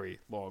 very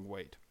long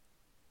wait.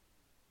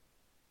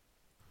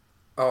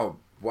 Oh,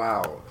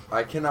 wow.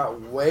 I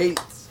cannot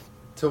wait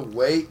to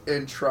wait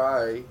and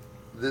try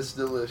this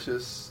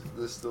delicious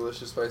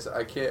spice.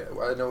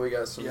 I know we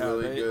got some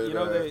really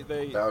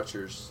good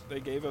vouchers. They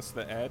gave us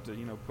the ad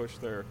to, push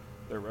their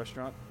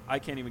restaurant. I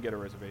can't even get a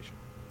reservation.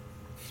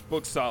 It's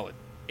booked solid.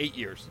 8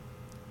 years.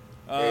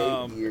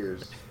 8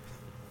 years.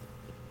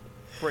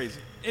 Crazy.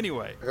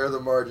 Anyway. The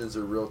margins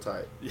are real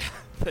tight. Yeah,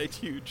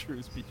 thank you,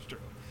 Drew's Bistro.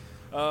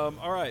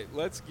 All right,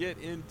 let's get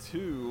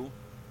into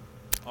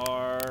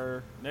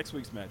our next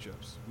week's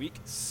matchups. Week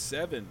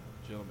 7,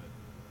 gentlemen.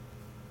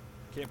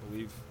 Can't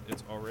believe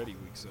it's already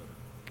week 7.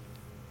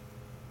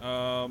 I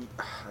know,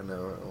 I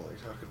don't like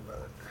talking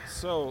about it.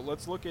 So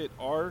let's look at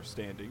our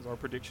standings, our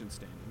prediction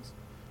standings.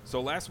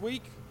 So last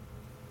week,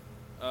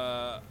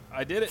 I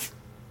did it.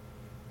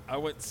 I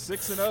went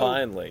 6-0.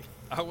 Finally.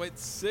 I went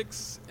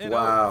 6-0.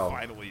 Wow.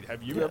 Finally.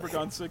 Have you ever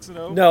gone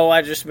 6-0? No,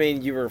 I just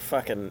mean you were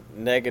fucking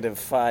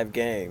 -5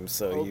 games,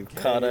 so you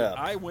caught up.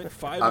 I went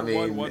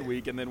 5-1 one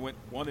week and then went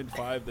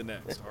 1-5 the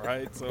next. All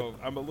right, so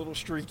I'm a little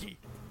streaky,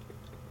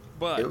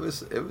 but it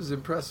was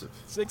impressive.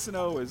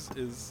 6-0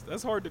 is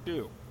that's hard to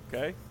do.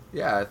 Okay.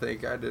 Yeah, I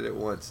think I did it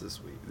once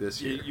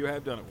this year. You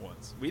have done it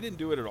once. We didn't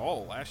do it at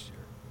all last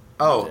year.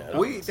 Oh,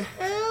 yeah.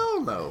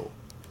 Hell no.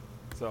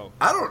 So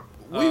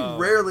we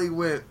rarely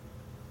went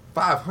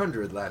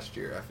 500 last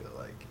year, I feel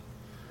like.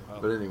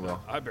 Well, but anyway.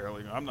 I'm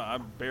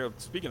barely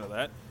speaking of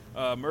that.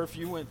 Murph,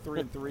 you went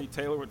 3-3,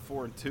 Taylor went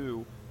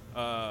 4-2.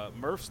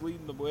 Murph's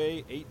leading the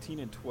way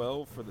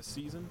 18-12 for the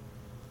season.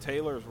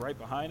 Taylor is right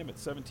behind him at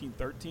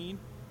 17-13,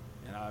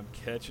 and I'm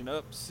catching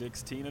up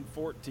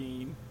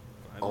 16-14.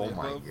 Finally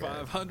above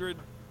 500.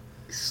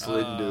 He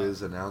slid into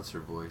his announcer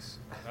voice.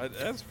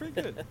 That's pretty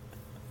good.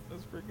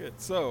 That's pretty good.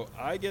 So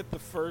I get the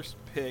first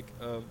pick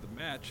of the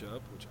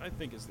matchup, which I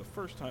think is the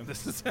first time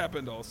this has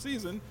happened all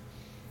season.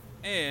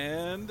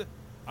 And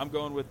I'm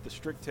going with the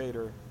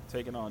Strictator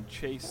taking on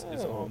Chase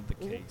is on the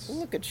case.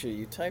 Look at you.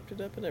 You typed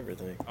it up and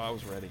everything. I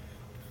was ready.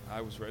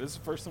 This is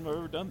the first time I've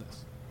ever done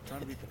this. I'm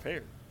trying to be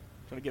prepared.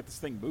 I'm trying to get this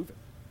thing moving.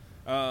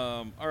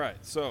 All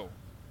right, so...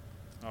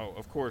 Oh,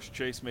 of course,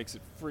 Chase makes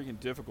it freaking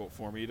difficult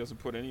for me. He doesn't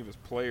put any of his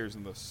players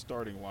in the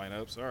starting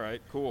lineups. All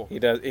right, cool. He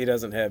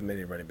doesn't have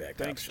many running back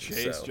Thanks,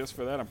 options, Chase. So. Just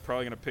for that, I'm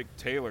probably going to pick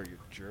Taylor, you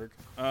jerk.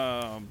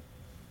 All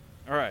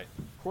right,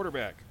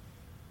 quarterback.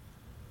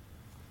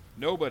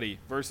 Nobody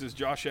versus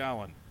Josh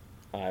Allen.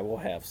 I will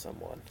have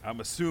someone.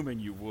 I'm assuming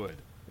you would.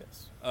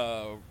 Yes.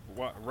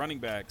 Running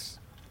backs.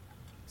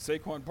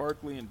 Saquon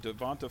Barkley and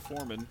Devonta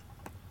Foreman.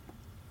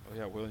 Oh,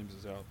 yeah, Williams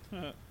is out.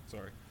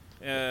 Sorry.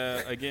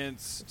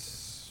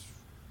 Against...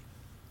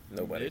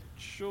 Nobody.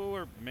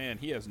 Mitchell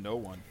he has no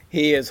one.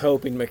 He is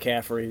hoping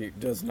McCaffrey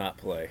does not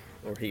play,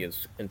 or he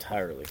is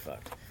entirely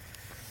fucked.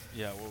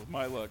 Yeah, well, with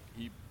my luck,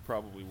 he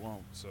probably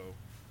won't. So,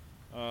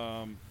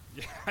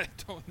 yeah, I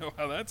don't know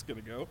how that's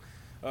going to go.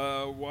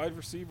 Wide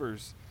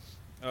receivers,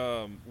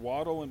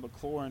 Waddle and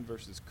McLaurin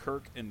versus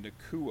Kirk and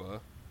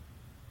Nakua.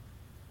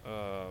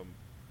 Wow,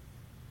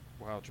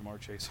 Jamar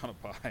Chase on a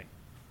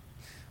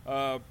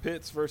bye.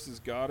 Pitts versus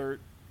Goddard.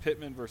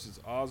 Pittman versus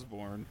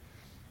Osborne.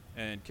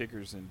 And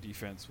kickers and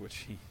defense, which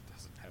he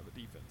doesn't have a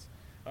defense.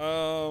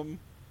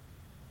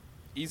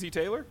 Easy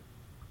Taylor?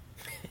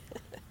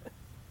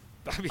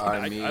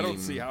 I mean, I don't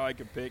see how I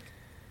could pick.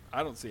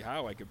 I don't see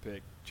how I could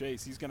pick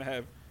Chase. He's going to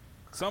have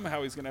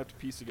to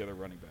piece together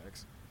running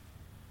backs.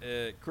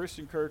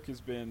 Christian Kirk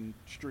has been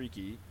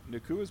streaky.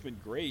 Nakua's been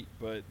great,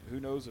 but who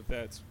knows if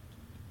that's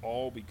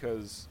all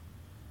because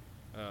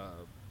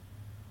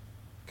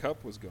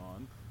Cup was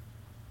gone.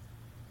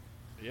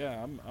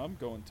 Yeah, I'm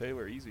going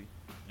Taylor easy,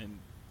 and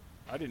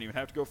I didn't even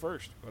have to go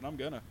first, but I'm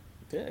gonna.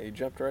 Yeah, you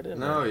jumped right in.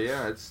 No, there.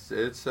 yeah,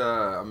 it's.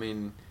 I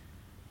mean,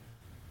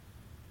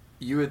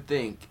 you would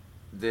think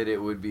that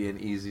it would be an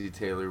easy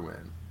Taylor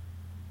win,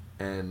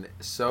 and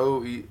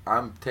so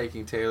I'm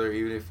taking Taylor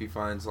even if he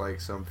finds like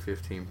some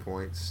 15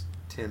 points,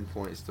 10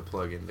 points to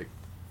plug into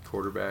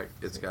quarterback.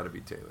 It's got to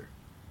be Taylor.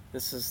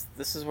 This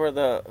is where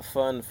the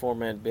fun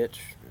four-man bitch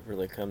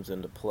really comes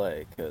into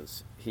play,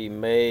 because he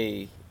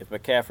may, if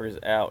McCaffrey's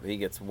out, he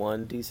gets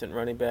one decent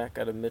running back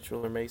out of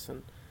Mitchell or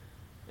Mason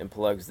and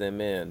plugs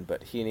them in,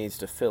 but he needs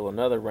to fill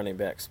another running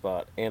back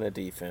spot and a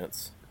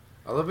defense.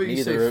 I love how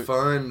you say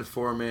fun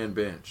four-man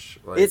bench.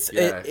 Like,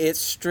 it's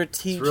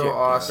strategic. It's real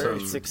awesome.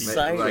 It's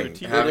exciting. Like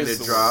having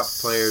to drop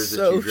players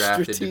that you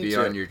drafted to be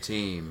on your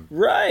team.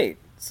 Right.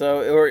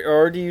 So,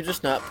 or do you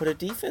just not put a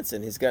defense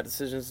in? He's got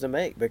decisions to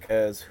make,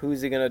 because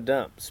who's he going to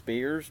dump?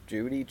 Spears,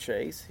 Judy,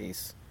 Chase? He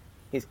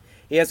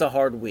has a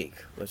hard week.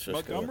 Let's just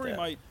Montgomery go with that.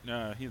 might.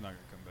 Nah, he's not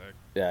going to come back.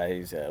 Yeah,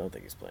 I don't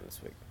think he's playing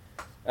this week.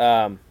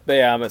 But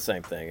yeah, I'm the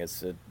same thing.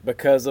 It's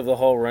because of the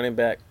whole running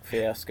back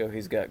fiasco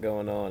he's got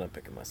going on. I'm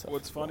picking myself.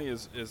 What's funny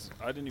is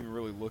I didn't even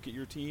really look at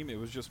your team. It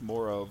was just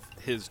more of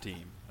his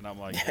team, and I'm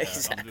like, yeah,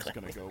 Exactly. I'm just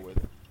gonna go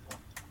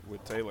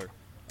with Taylor.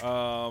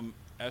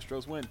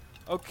 Astros win.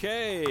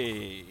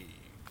 Okay,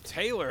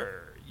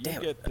 Taylor, you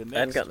Damn get the it. next I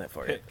hadn't gotten that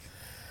far pick.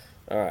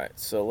 yet. All right,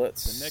 so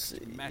let's The next see.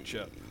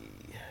 matchup.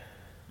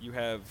 You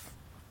have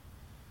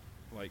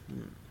like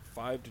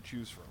 5 to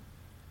choose from.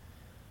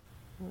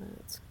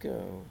 Let's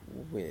go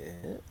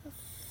with.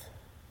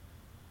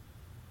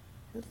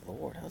 Good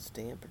Lord, how's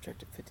Dan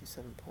projected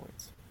 57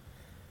 points?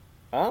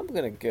 I'm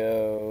gonna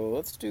go.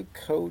 Let's do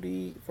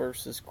Cody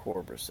versus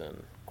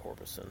Corberson.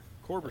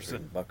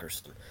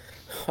 Buckerson.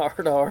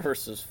 Hardar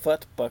versus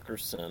Fut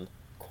Buckerson.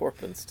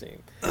 Corbin's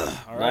team. All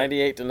right.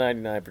 98 to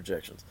 99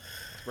 projections.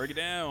 Let's break it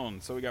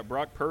down. So we got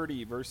Brock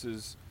Purdy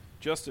versus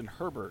Justin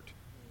Herbert.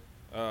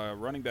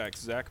 Running back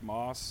Zach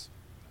Moss.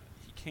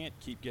 He can't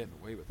keep getting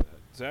away with that.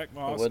 Zach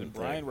Moss and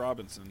Brian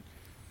Robinson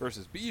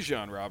versus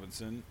Bijan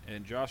Robinson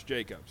and Josh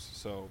Jacobs.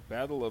 So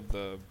battle of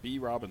the B.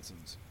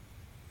 Robinsons.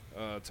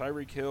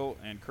 Tyreek Hill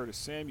and Curtis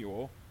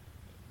Samuel,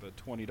 the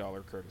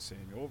 $20 Curtis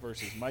Samuel,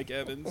 versus Mike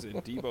Evans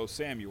and Deebo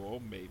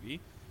Samuel, maybe.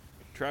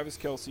 Travis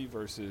Kelce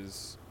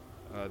versus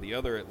the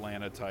other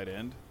Atlanta tight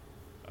end.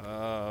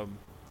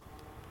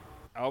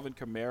 Alvin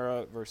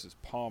Kamara versus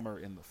Palmer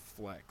in the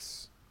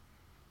flex.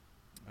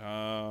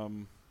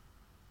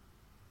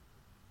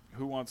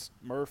 Who wants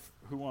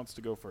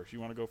to go first? You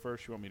want to go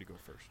first? You want me to go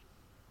first?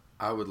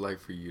 I would like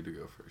for you to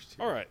go first.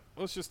 Here. All right,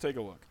 let's just take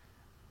a look.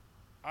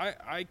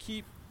 I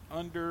keep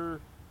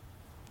under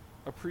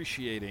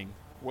appreciating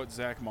what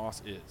Zach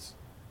Moss is,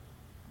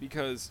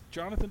 because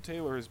Jonathan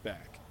Taylor is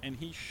back, and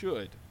he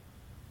should,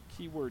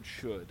 keyword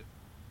should,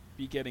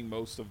 be getting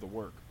most of the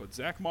work. But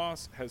Zach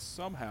Moss has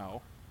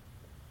somehow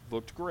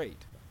looked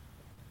great.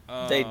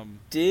 They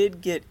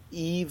did get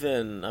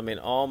even,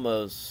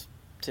 almost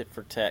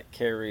tit-for-tat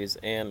carries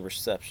and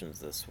receptions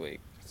this week,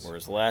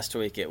 whereas last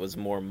week it was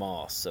more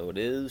Moss, so it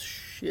is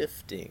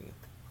shifting.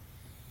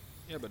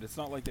 Yeah, but it's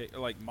not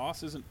like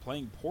Moss isn't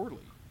playing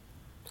poorly.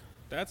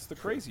 That's the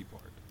crazy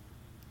part.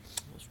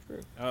 That's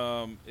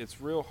true. It's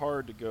real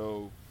hard to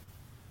go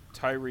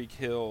Tyreek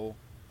Hill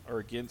or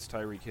against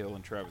Tyreek Hill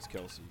and Travis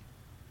Kelce.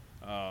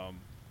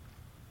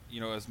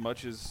 As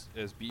much as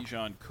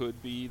Bijan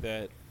could be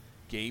that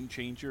game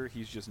changer,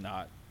 he's just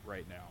not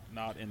right now.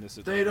 Not in this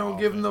Atlanta They don't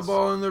offense. give him the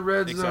ball in the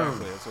red zone.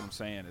 Exactly, that's what I'm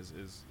saying.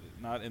 Is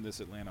not in this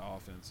Atlanta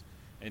offense,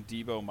 and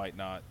Deebo might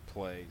not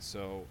play.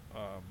 So,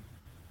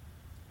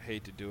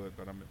 hate to do it,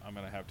 but I'm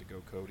gonna have to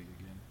go Cody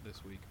again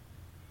this week.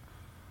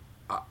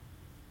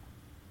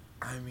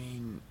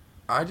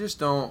 I just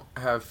don't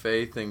have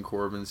faith in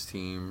Corbin's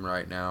team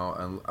right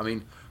now.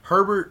 And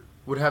Herbert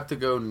would have to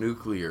go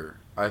nuclear,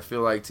 I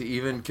feel like, to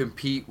even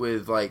compete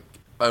with like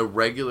a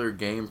regular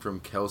game from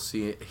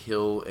Kelce,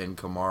 Hill, and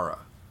Kamara.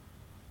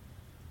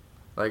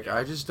 Like,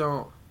 I just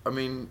don't. I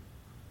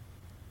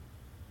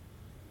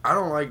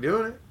don't like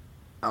doing it.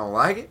 I don't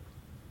like it.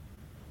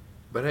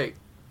 But hey,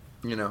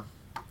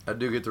 I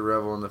do get to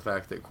revel in the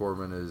fact that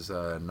Corbin is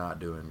not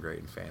doing great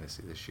in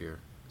fantasy this year,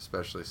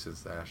 especially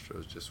since the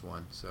Astros just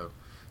won. So,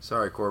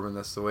 sorry, Corbin,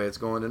 that's the way it's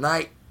going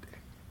tonight.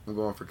 I'm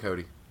going for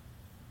Cody.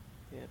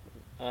 Yeah,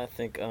 I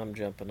think I'm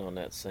jumping on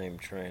that same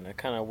train. I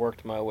kind of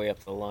worked my way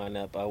up the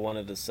lineup. I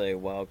wanted to say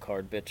wild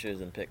card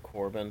bitches and pick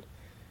Corbin,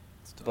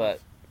 but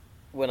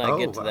when I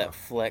get to that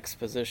flex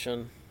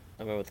position,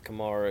 with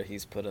Kamara,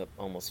 he's put up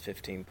almost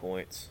 15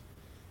 points.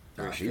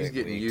 He's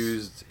getting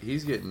used.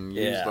 He's getting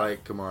used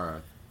like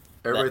Kamara.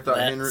 Everybody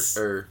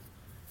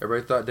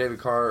thought David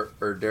Carr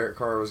or Derek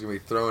Carr was gonna be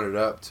throwing it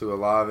up to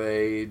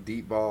Olave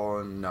deep ball,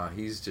 and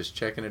he's just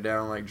checking it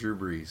down like Drew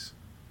Brees.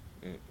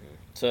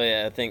 So,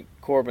 yeah, I think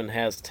Corbin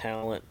has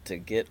talent to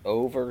get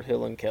over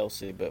Hill and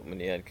Kelsey, but when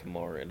you add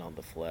Kamara in on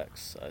the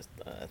flex,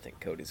 I think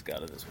Cody's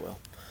got it as well.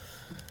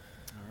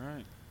 All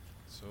right.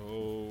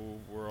 So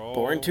we're all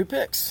 4 and 2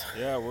 picks.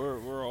 Yeah,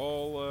 we're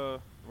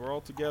all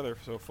together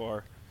so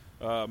far.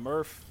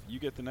 Murph, you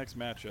get the next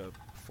matchup.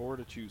 4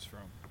 to choose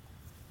from.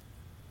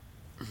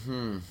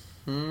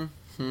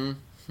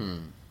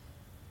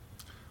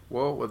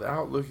 Well,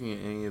 without looking at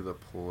any of the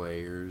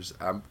players,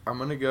 I'm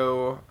gonna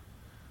go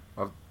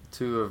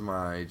two of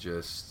my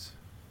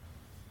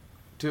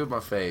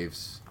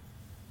faves.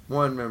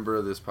 One member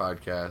of this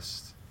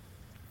podcast.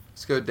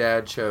 Let's go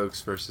Dad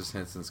Chokes versus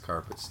Henson's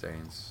Carpet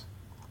Stains.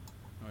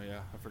 Oh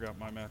yeah, I forgot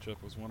my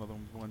matchup was one of the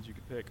ones you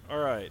could pick. All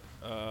right.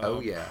 Oh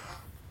yeah.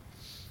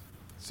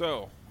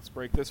 So let's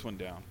break this one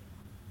down.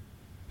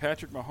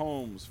 Patrick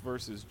Mahomes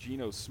versus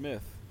Geno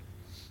Smith.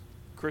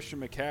 Christian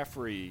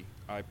McCaffrey,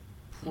 I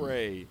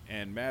pray,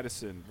 and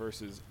Madison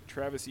versus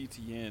Travis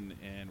Etienne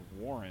and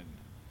Warren.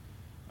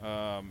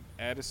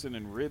 Addison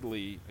and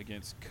Ridley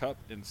against Cup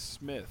and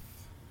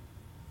Smith.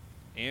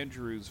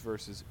 Andrews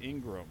versus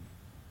Ingram.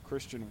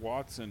 Christian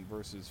Watson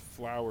versus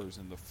Flowers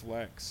in the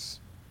flex.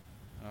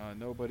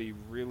 Nobody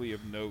really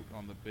of note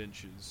on the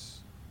benches.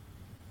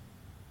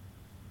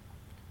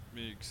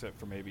 Except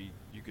for maybe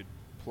you could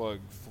plug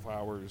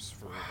Flowers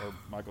for or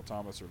Michael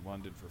Thomas or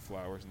London for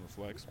Flowers in the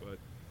flex, but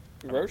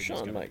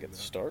Roshan might get the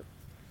start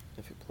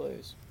if he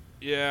plays.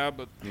 Yeah,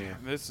 but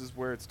this is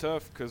where it's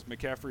tough because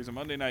McCaffrey's a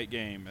Monday night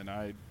game, and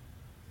I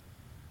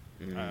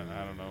don't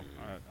know.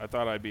 I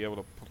thought I'd be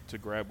able to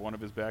grab one of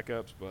his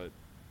backups, but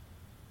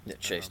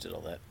Chase did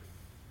all that.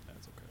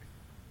 That's okay.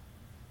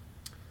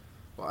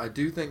 Well, I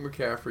do think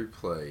McCaffrey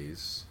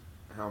plays.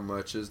 How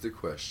much is the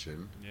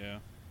question? Yeah.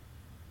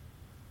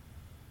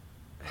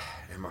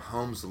 And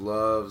Mahomes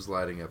loves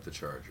lighting up the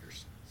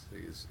Chargers.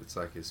 It's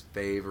like his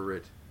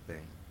favorite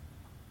thing.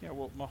 Yeah,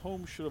 well,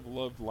 Mahomes should have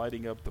loved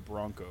lighting up the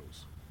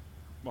Broncos.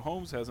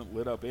 Mahomes hasn't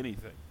lit up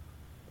anything.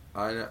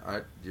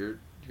 You're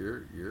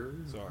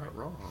Sorry. not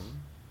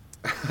wrong.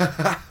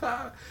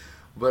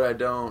 But I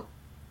don't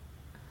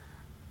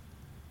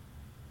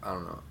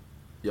know.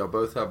 Y'all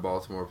both have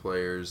Baltimore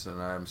players,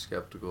 and I'm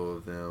skeptical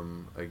of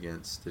them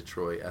against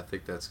Detroit. I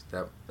think that's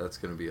going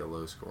to be a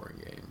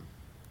low-scoring game.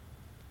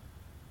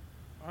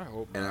 I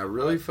hope And not. I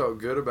really felt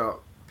good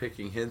about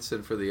picking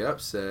Henson for the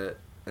upset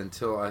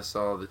until I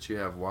saw that you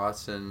have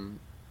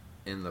Watson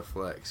in the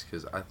flex,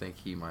 because I think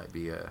he might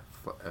be a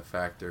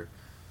factor.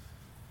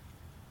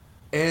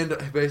 And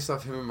based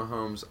off him and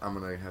Mahomes, I'm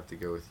going to have to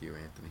go with you,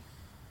 Anthony.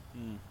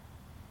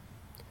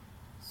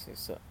 See,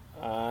 so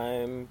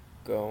I'm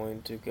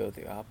going to go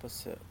the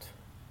opposite.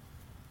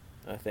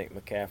 I think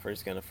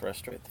McCaffrey's going to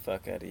frustrate the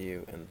fuck out of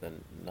you and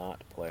then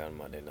not play on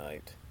Monday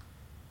night.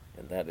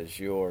 And that is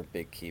your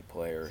big key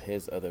player.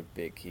 His other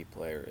big key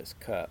player is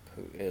Cup,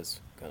 who is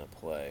going to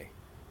play.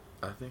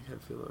 I think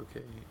I'd feel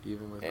okay,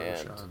 even with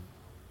And Roshan.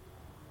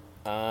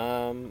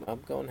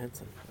 I'm going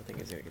Henson. I think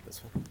he's going to get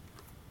this one.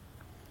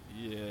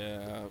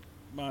 Yeah,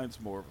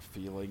 mine's more of a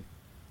feeling.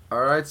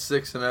 All right,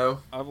 6-0.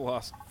 I've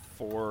lost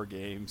 4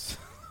 games.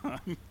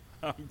 I'm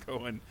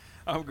going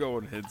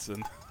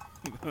Henson.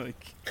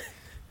 Like,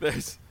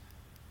 there's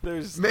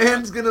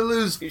Man's gonna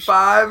lose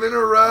 5 in a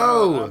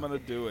row. I'm gonna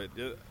do it.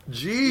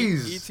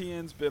 Jeez.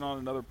 Etienne's been on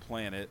another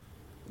planet.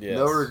 Yes.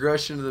 No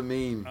regression to the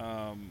mean.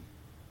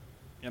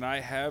 And I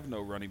have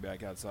no running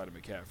back outside of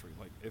McCaffrey.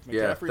 Like, if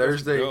Yeah, McCaffrey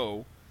Thursday- doesn't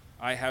go,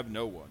 I have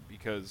no one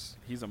because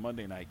he's a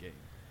Monday night game.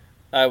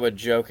 I would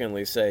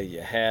jokingly say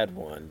you had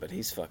one, but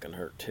he's fucking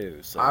hurt too.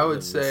 So I you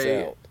would didn't miss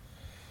say-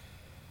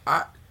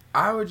 out.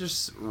 I would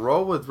just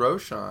roll with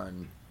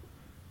Roshan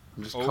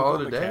and just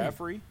call it a day.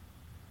 McCaffrey?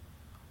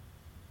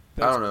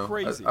 I don't know.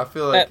 Crazy. I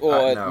feel like at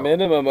no.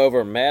 minimum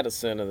over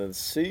Madison, and then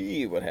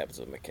see what happens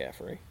with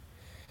McCaffrey.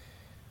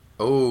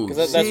 Oh,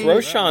 Because that's see?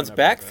 Roshan's That-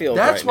 backfield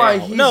That's right why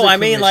now. he's No, the I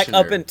mean like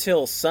up commissioner.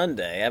 until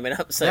Sunday. I mean,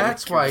 I'm saying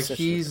That's why consistent.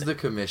 he's the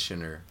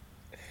commissioner.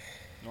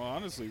 Well,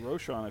 honestly,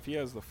 Roshan, if he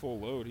has the full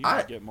load, he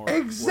might get more.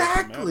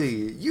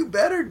 Exactly. You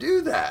better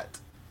do that.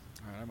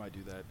 All right, I might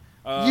do that.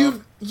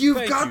 You've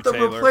thank got you, the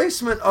Taylor.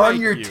 replacement on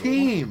Thank your you.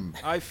 team.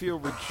 I feel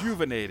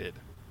rejuvenated.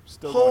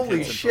 Still going Holy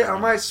Henson shit! for I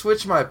one. might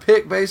switch my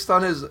pick based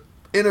on his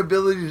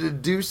inability to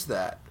deuce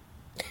that.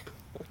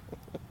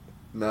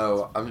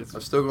 No, I'm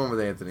still going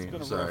with Anthony. It's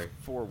been I'm a sorry. rough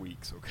 4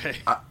 weeks. Okay.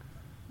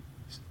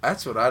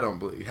 That's what I don't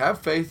believe. Have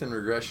faith in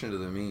regression to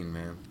the mean,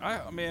 man.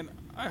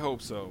 I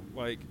hope so.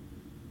 Like,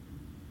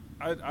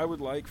 I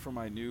would like for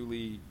my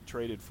newly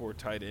traded for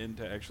tight end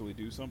to actually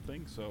do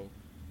something. So,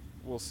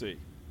 we'll see.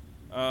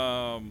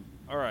 All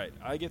right,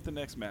 I get the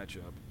next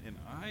matchup, and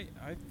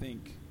I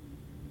think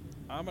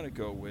I'm going to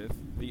go with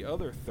the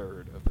other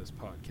third of this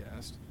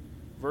podcast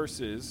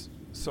versus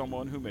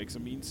someone who makes a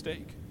mean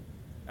steak.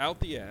 Out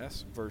the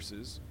ass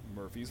versus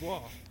Murphy's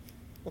Law.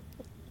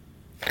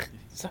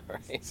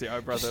 Sorry. See how I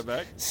brought that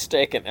back?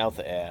 Staking out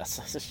the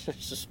ass.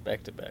 Just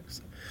back to back.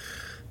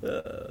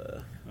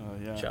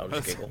 Yeah.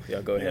 Childish giggle.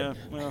 Yeah, go ahead.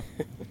 Yeah, well,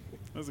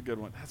 that's a good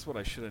one. That's what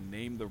I should have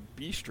named the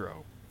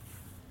bistro.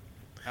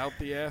 Out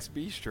the ass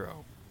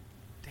bistro.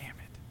 Damn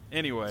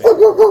Anyway.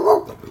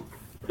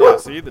 Yeah,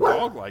 see, the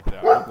dog like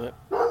that one. Yep.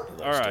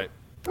 All right.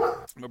 I'm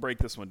going to break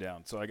this one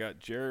down. So we got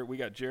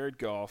Jared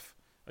Goff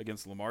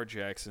against Lamar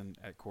Jackson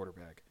at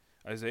quarterback.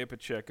 Isaiah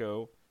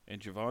Pacheco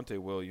and Javonte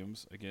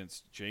Williams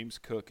against James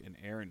Cook and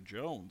Aaron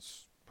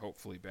Jones,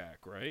 hopefully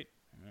back, right?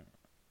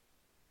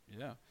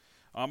 Yeah.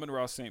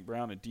 Amon-Ra St.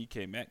 Brown and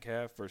DK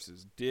Metcalf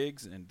versus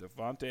Diggs and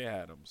Devontae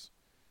Adams.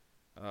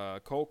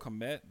 Cole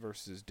Kmet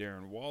versus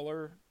Darren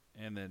Waller.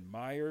 And then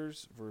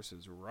Myers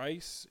versus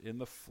Rice in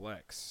the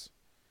flex.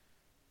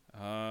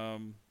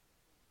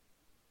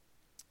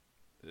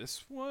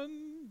 This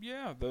one,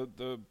 yeah,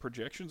 the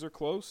projections are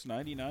close,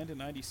 99 to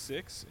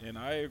 96, and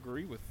I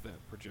agree with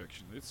that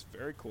projection. It's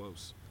very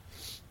close.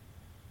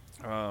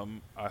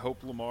 I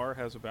hope Lamar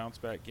has a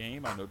bounce-back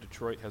game. I know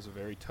Detroit has a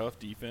very tough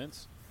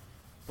defense,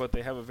 but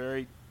they have a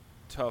very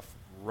tough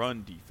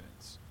run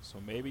defense. So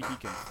maybe he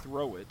can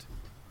throw it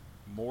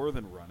more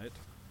than run it.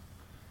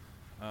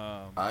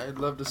 I'd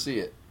love to see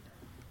it.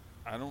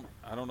 I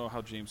don't know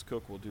how James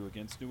Cook will do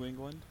against New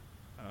England.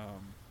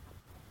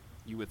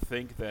 You would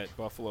think that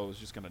Buffalo is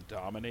just going to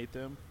dominate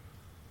them,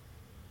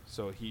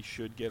 so he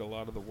should get a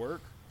lot of the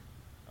work.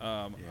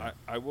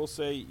 I will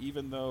say,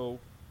 even though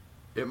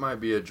it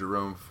might be a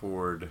Jerome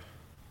Ford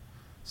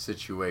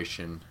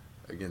situation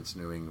against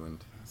New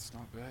England. That's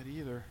not bad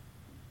either.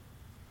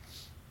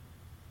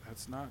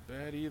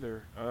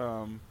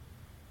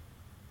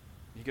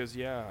 Because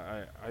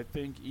I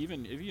think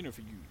even if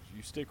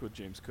you stick with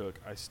James Cook,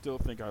 I still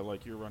think I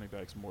like your running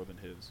backs more than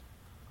his.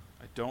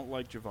 I don't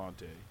like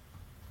Javonte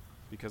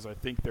because I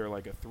think they're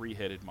like a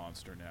three-headed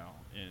monster now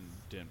in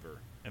Denver,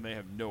 and they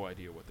have no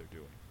idea what they're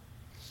doing.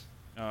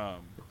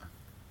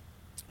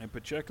 And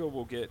Pacheco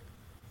will get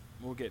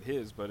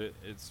his, but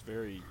it's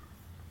very,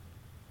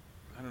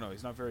 I don't know,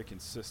 he's not very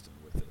consistent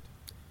with it.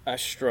 I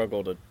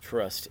struggle to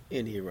trust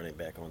any running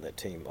back on that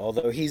team,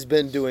 although he's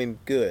been doing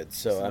good,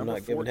 so I'm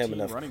not giving him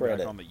enough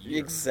credit.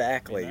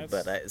 Exactly,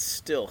 but I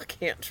still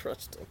can't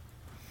trust him.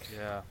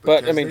 Yeah,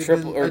 but I mean,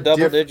 triple or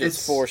double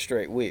digits 4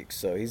 straight weeks,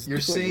 so you're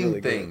seeing really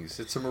things.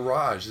 Good. It's a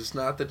mirage. It's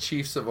not the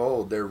Chiefs of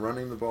old. They're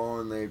running the ball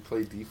and they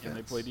play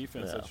defense.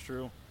 Yeah. That's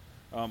true.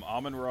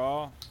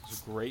 Amon-Ra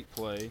is a great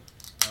play.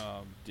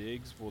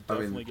 Diggs will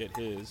definitely get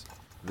his.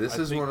 This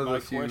is one of the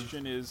few. My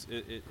question is,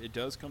 it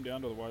does come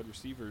down to the wide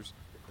receivers.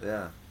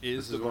 Yeah,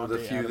 this is one of the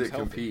few that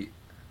compete.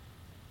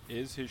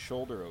 Is his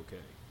shoulder okay?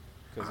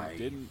 Because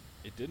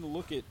it didn't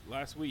look it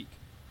last week.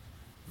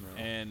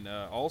 No. And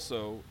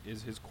also,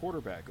 is his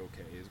quarterback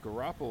okay? Is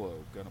Garoppolo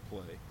going to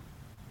play?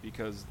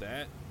 Because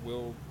that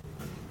will,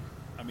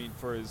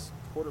 for his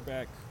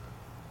quarterback,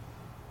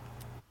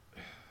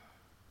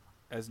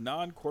 as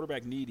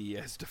non-quarterback needy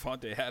as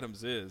Devontae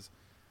Adams is,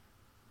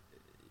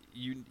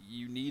 you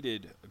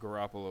needed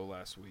Garoppolo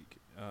last week.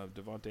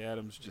 Devontae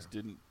Adams just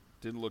didn't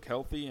look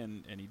healthy,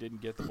 and he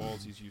didn't get the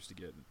balls he's used to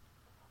getting.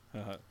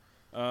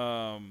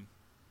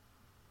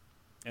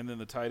 And then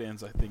the tight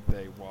ends, I think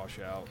they wash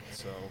out.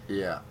 So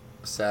yeah,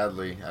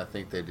 sadly, I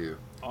think they do.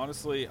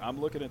 Honestly, I'm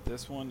looking at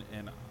this one,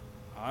 and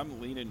I'm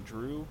leaning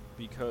Drew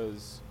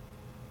because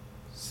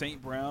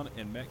St. Brown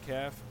and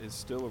Metcalf is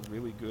still a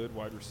really good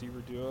wide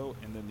receiver duo.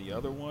 And then the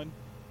other one,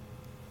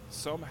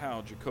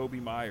 somehow Jacoby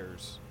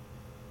Myers,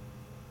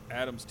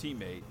 Adams'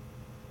 teammate,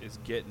 is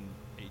getting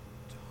a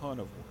ton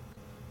of work.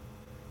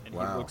 And he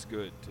looks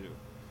good, too.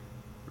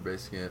 You're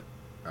basing it.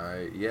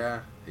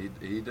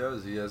 He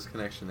does. He has a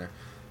connection there.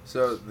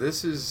 So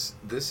this is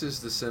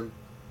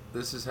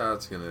how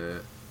it's gonna.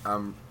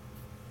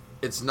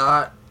 It's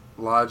not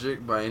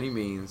logic by any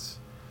means,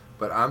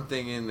 but I'm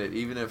thinking that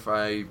even if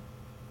I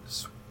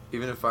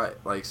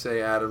like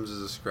say Adams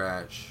is a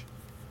scratch,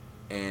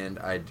 and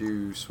I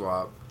do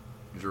swap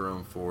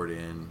Jerome Ford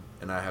in,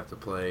 and I have to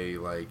play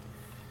like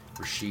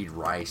Rashid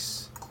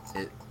Rice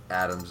at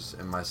Adams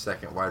and my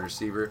second wide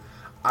receiver.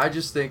 I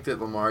just think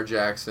that Lamar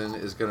Jackson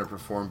is going to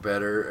perform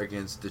better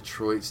against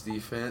Detroit's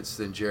defense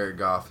than Jared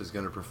Goff is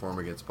going to perform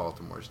against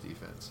Baltimore's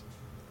defense.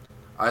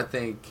 I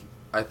think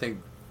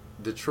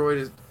Detroit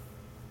is,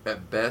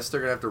 at best,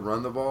 they're going to have to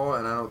run the ball,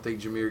 and I don't think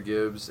Jahmyr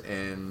Gibbs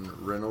and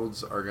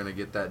Reynolds are going to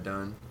get that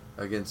done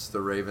against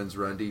the Ravens'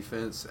 run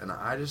defense, and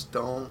I just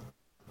don't.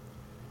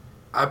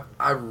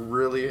 I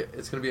really,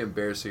 it's going to be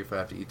embarrassing if I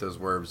have to eat those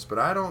words, but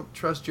I don't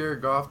trust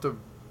Jared Goff to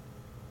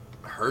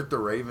hurt the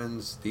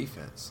Ravens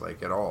defense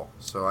like at all.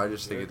 So I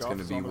just think it's going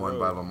to be won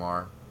by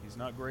Lamar. He's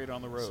not great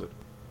on the road. So,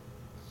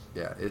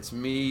 yeah, it's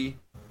me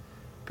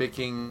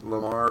picking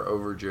Lamar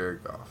over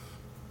Jared Goff.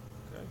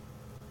 Okay.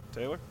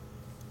 Taylor?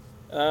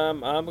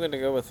 I'm going to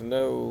go with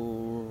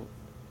no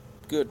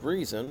good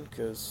reason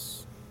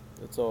because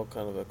it's all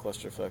kind of a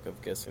clusterfuck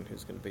of guessing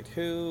who's going to beat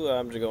who.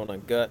 I'm just going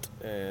on gut,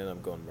 and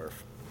I'm going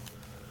Murph.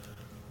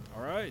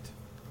 All right.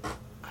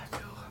 I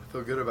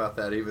feel good about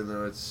that, even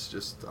though it's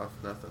just off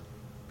nothing.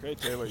 Okay,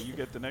 Taylor, you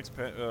get the next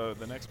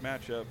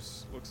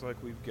matchups. Looks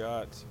like we've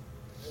got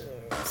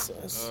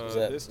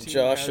this team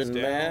Josh has and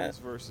Downs Matt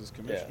versus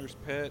Commissioner's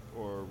Pet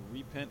or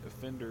Repent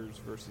Offenders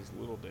versus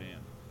Little Dan.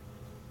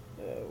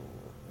 Oh,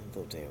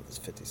 Little Dan with his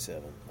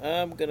 57.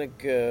 I'm going to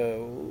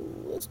go.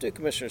 Let's do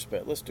Commissioner's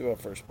Bet. Let's do our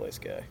first place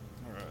guy.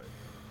 All right.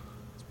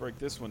 Let's break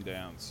this one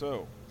down.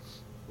 So,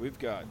 we've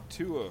got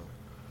Tua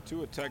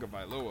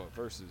Tagovailoa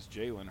versus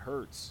Jalen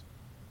Hurts,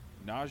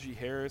 Najee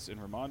Harris and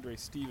Ramondre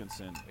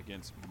Stevenson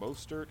against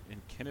Mostert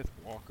and Kenneth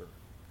Walker.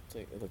 I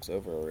think it looks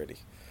over already.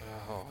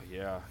 Oh,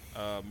 yeah.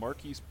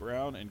 Marquise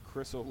Brown and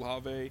Chris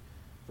Olave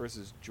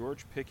versus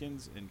George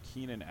Pickens and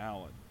Keenan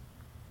Allen.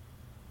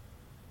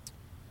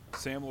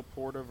 Sam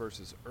Laporta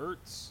versus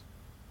Ertz,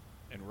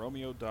 and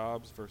Romeo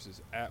Doubs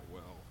versus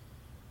Atwell.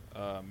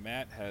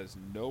 Matt has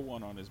no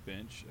one on his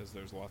bench as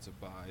there's lots of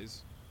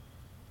buys,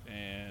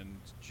 and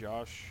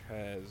Josh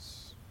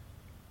has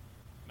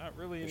not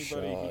really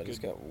anybody. Rashad, he's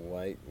got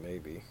White,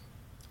 maybe.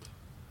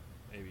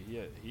 Maybe he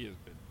has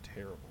been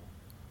terrible.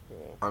 Yeah.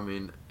 I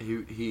mean,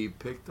 he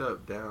picked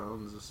up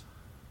Downs,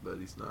 but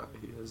he's not.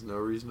 He has no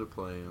reason to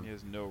play him. He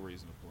has no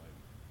reason to play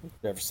him.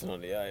 Jefferson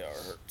on the IR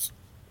hurts.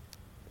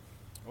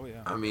 Oh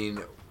yeah. I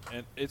mean,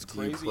 and it's do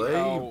you crazy play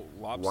how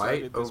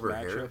lopsided White this over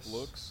matchup Harris?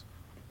 looks.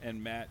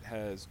 And Matt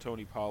has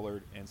Tony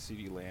Pollard and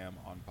CeeDee Lamb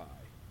on bye,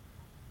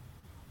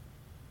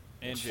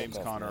 and James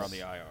Conner on the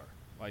IR.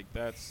 Like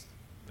that's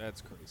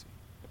crazy.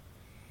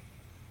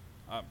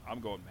 I'm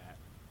going Matt.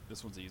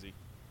 This one's easy.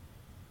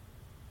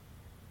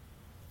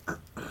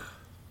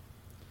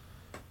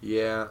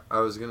 Yeah,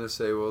 I was gonna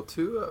say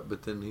Tua,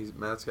 but then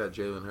Matt's got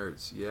Jalen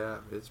Hurts. Yeah,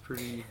 it's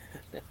pretty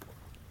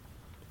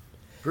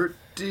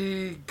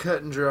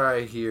cut and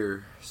dry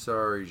here.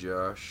 Sorry,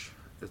 Josh.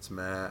 It's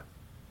Matt.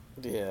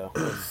 Yeah,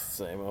 it's the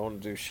same. I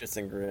want to do shits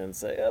and grins.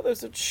 Say, oh,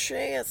 there's a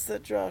chance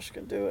that Josh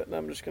can do it, and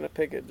I'm just gonna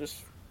pick it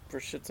just for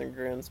shits and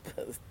grins.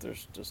 But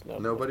there's just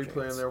Nobody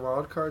playing their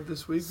wild card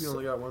this week. We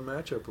only got one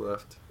matchup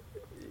left.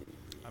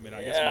 I mean,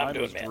 I guess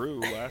mine was Drew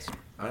last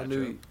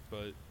matchup,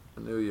 but I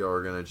knew y'all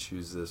were gonna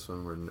choose this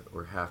one.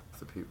 Where half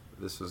the people.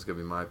 This was gonna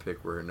be my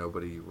pick. Where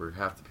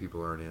half the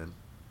people aren't in.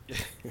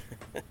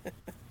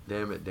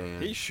 Damn it,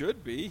 Dan. he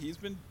should be. He's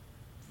been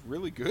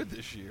really good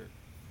this year.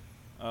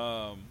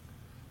 All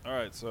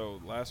right,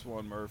 so last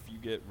one, Murph. You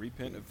get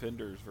Repentant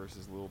Offenders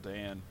versus Lil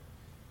Dan.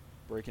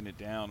 Breaking it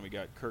down, we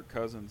got Kirk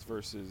Cousins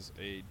versus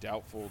a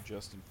doubtful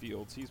Justin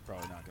Fields. He's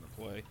probably not going to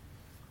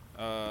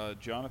play.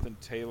 Jonathan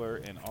Taylor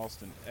and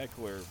Austin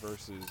Eckler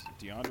versus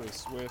DeAndre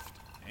Swift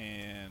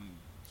and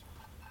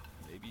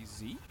maybe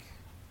Zeke?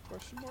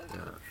 Question mark?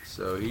 Yeah,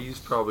 so he's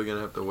probably going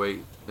to have to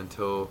wait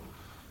until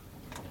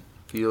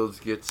Fields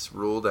gets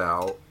ruled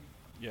out.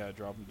 Yeah,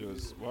 drop him to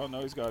his... Well,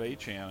 no, he's got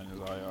Achane in his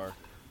IR.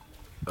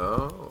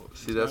 Oh,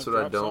 see, that's what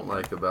I don't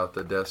like about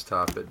the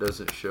desktop. It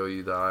doesn't show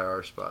you the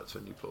IR spots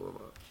when you pull them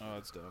up. Oh,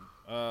 that's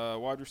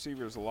dumb. Wide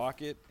receivers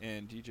Lockett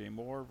and DJ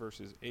Moore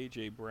versus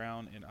A.J.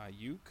 Brown and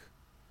Ayuk.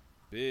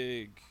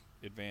 Big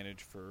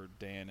advantage for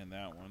Dan in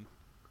that one.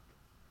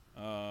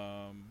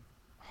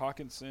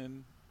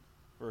 Hawkinson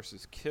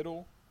versus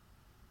Kittle,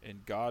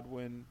 and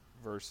Godwin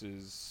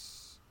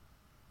versus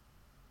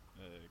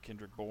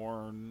Kendrick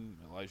Bourne,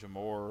 Elijah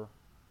Moore,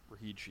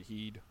 Raheed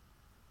Shaheed.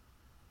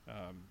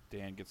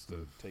 Dan gets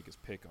to take his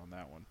pick on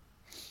that one.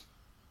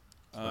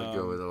 I'd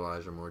go with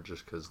Elijah Moore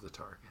just because of the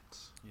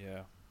targets.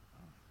 Yeah,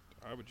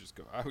 I would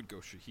go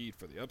Shaheed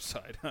for the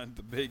upside on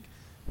the big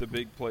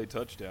play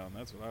touchdown.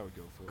 That's what I would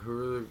go for.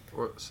 Who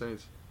are the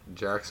Saints?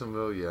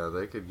 Jacksonville. Yeah,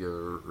 they could give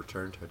a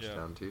return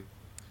touchdown too.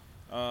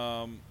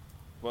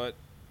 But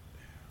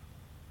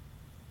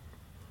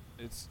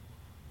it's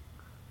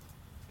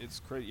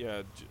crazy.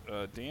 Yeah,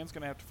 Dan's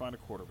gonna have to find a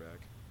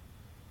quarterback.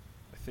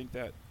 I think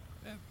that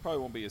probably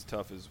won't be as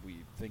tough as we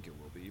think it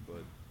will be,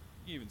 but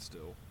even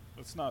still,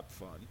 it's not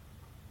fun.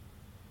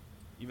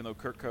 Even though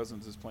Kirk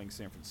Cousins is playing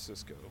San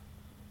Francisco.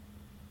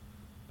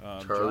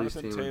 Charlie's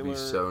Jonathan team Taylor, would be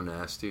so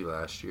nasty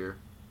last year.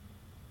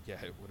 Yeah,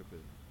 it would have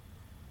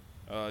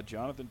been.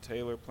 Jonathan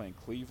Taylor playing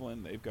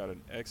Cleveland. They've got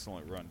an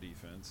excellent run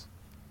defense.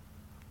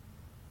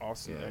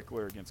 Austin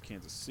Eckler against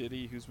Kansas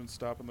City, who's been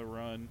stopping the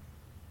run.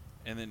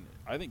 And then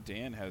I think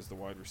Dan has the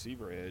wide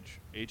receiver edge.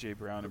 A.J.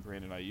 Brown and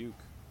Brandon Ayuk.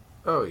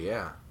 Oh,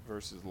 yeah.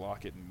 Versus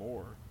Lockett and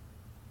Moore.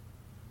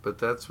 But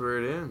that's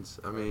where it ends.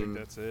 I mean, think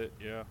that's it,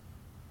 yeah.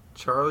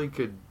 Charlie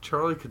could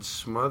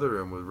smother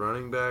him with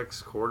running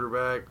backs,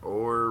 quarterback,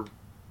 or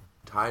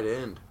tight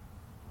end.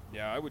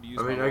 Yeah, I would use.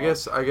 I mean, I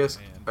guess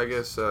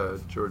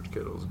George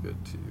Kittle's good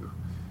too.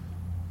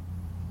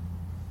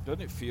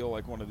 Doesn't it feel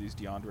like one of these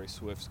DeAndre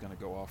Swift's going to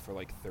go off for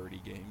like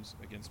 30 games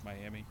against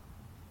Miami?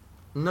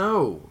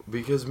 No,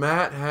 because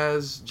Matt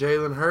has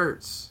Jalen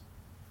Hurts.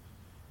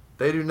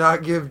 They do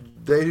not give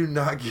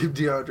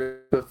DeAndre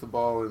Swift the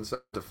ball inside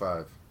the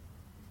 5.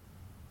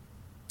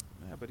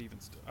 Yeah, but even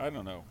still, I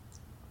don't know.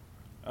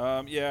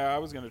 Yeah, I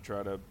was going to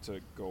try to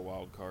go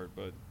wild card,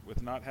 but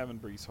with not having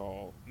Breece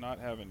Hall, not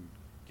having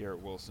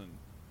Garrett Wilson,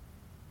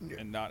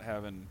 and not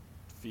having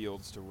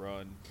Fields to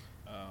run,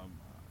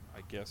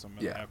 I guess I'm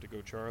going to have to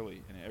go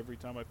Charlie. And every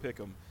time I pick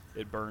him,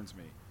 it burns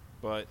me.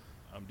 But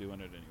I'm doing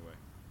it anyway.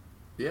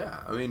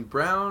 Yeah, I mean,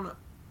 Brown,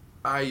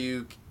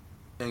 Ayuk,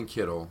 and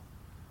Kittle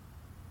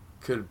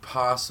could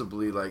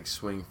possibly,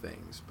 swing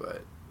things,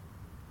 but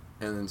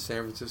And then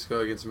San Francisco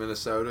against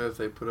Minnesota, if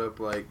they put up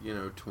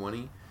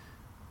 20.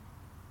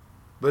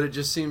 But it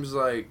just seems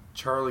like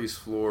Charlie's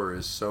floor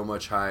is so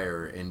much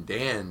higher, and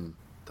Dan,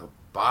 the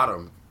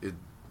bottom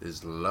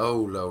is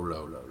low.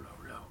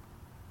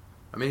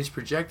 I mean, he's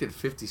projected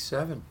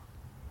 57.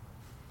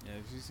 Yeah,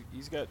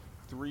 he's got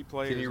 3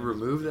 players. Can you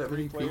remove that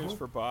many players people?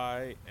 for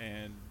bye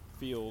and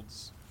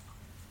Fields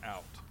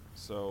out?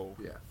 So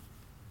Yeah.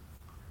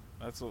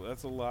 that's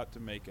a lot to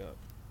make up.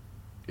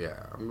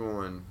 Yeah, I'm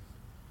going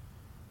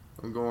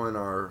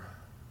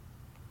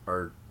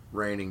our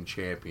reigning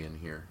champion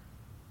here.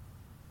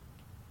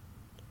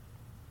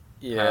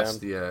 Yeah, Past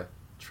the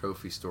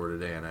trophy store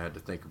today, and I had to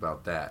think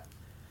about that.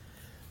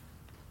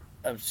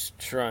 I'm just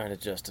trying to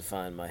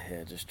justify in my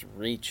head, just to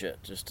reach it,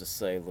 just to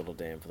say Little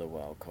Dan for the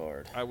wild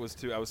card. I was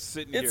too. I was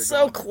sitting here. It's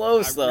so going,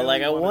 close though. really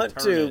Like I wanna want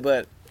turn to, it,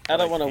 but I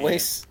don't want to can't.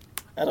 waste.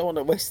 I don't want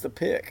to waste the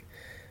pick.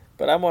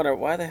 But I'm wondering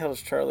why the hell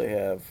does Charlie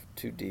have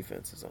 2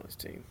 defenses on his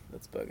team?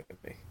 That's bugging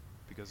me.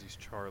 because he's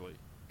Charlie.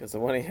 Because the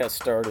one he has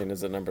starting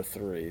is a number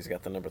 3. He's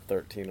got the number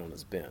 13 on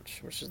his bench,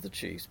 which is the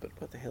Chiefs. But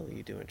what the hell are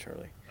you doing,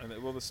 Charlie? And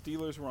well, the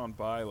Steelers were on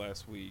bye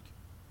last week,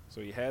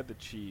 so he had the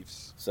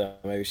Chiefs. So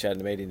maybe she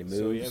hadn't made any So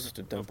he moves hasn't,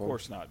 to dump of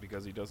course not,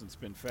 because he doesn't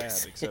spend fab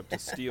except to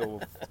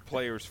steal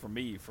players from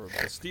me,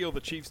 to steal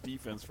the Chiefs'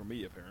 defense from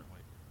me, apparently.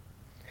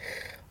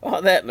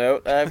 On that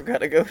note, I've got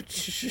to go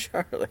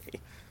Charlie.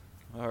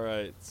 All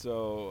right,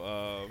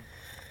 so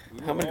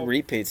How many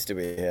repeats do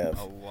we have?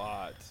 A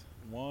lot.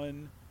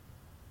 1,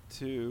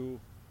 2,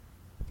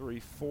 3,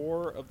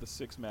 4 of the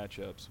 6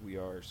 matchups we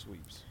are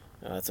sweeps.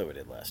 Oh, that's what we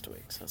did last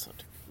week. So that's not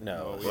too.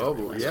 No, Well,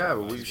 Well, we yeah,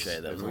 did but Touche,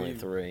 that was only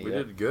 3. We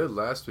Yep. did good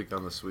last week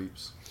on the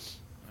sweeps.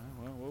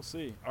 Well, we'll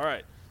see. All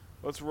right,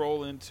 let's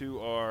roll into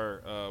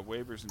our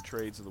waivers and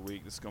trades of the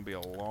week. This is going to be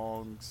a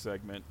long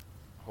segment,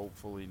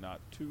 hopefully not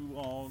too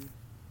long.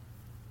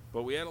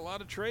 But we had a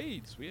lot of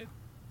trades. We had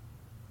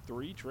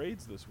 3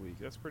 trades this week.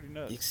 That's pretty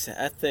nuts.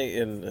 I think,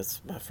 and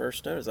that's my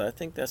first notice, I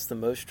think that's the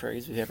most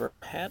trades we've ever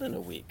had in a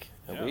week.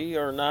 And Yeah. we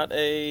are not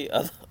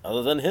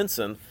other than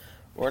Henson,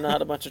 we're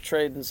not a bunch of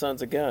trading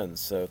sons of guns.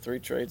 So 3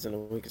 trades in a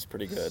week is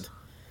pretty good.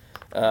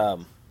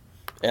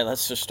 And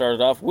let's just start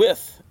it off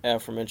with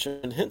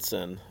aforementioned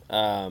Henson.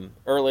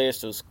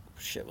 Earliest was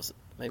it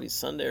maybe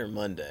Sunday or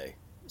Monday.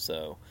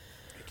 So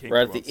It came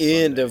right at through the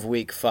on end Sunday. of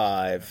week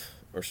 5,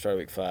 or start of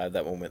week 5,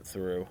 that one went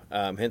through.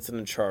 Henson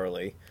and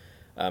Charlie.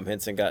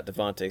 Henson got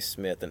Devontae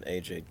Smith and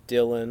A.J.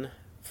 Dillon.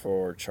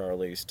 For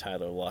Charlie's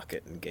Tyler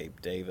Lockett and Gabe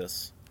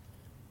Davis.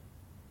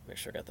 Make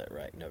sure I got that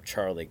right. No,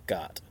 Charlie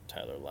got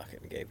Tyler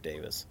Lockett and Gabe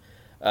Davis.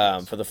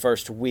 For the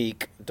first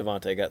week,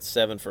 Devontae got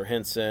 7 for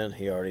Henson.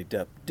 He already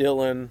dumped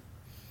Dillon,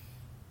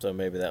 so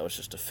maybe that was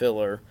just a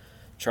filler.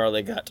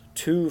 Charlie got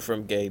 2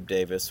 from Gabe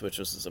Davis, which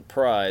was a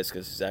surprise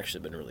because he's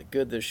actually been really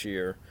good this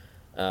year.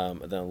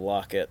 And then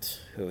Lockett,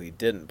 who he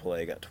didn't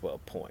play, got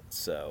 12 points.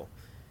 So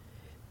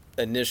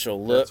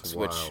initial looks,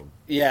 wild.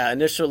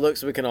 initial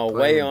looks we can all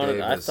Playing weigh on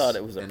it. I Davis thought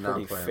it was a and not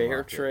pretty playing fair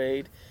Lockett.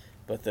 trade,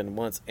 but then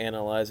once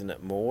analyzing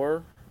it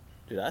more,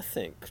 dude, I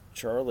think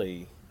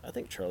Charlie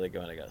going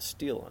to got a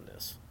steal on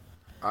this.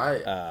 I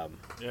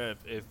Yeah,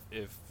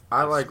 if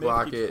I like Smith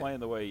Lockett keeps playing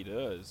the way he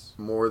does,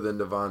 more than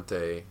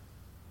Devontae,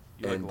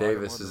 you like and Lockett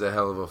Davis more is than- a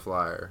hell of a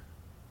flyer.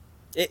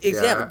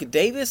 Yeah, but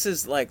Davis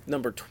is like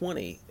number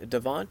 20.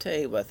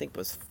 Devontae, I think,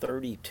 was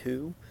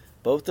 32.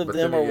 Both of But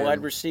them then are again-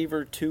 wide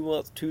receiver,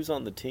 two's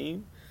on the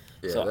team.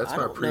 Yeah, So that's I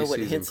my don't know what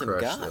preseason Henson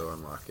crush got. though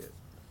on Lockett.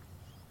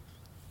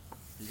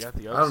 You got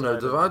the I don't know,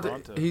 upside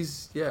of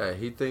Devontae.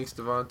 He thinks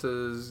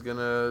Devontae's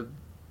gonna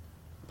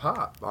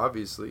pop,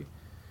 obviously,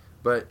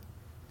 but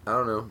I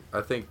don't know.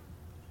 I think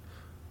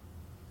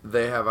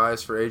they have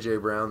eyes for AJ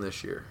Brown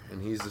this year,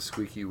 and he's the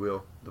squeaky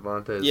wheel.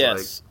 Devontae's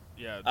Yes,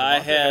 Yeah, I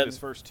Devontae had his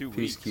first 2 like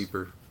weeks.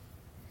 peacekeeper.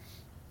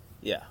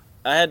 yeah.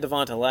 I had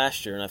Devonta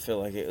last year, and I feel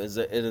like it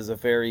is a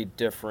very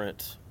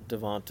different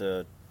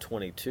Devonta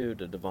 22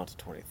 to Devonta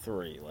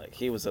 23. Like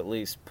he was at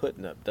least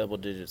putting up double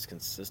digits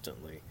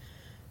consistently,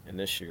 and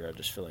this year I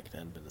just feel like it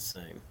hadn't been the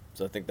same.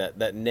 So I think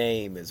that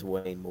name is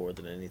weighing more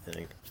than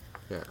anything.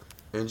 Yeah,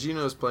 and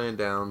Gino's playing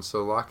down,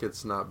 so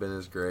Lockett's not been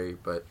as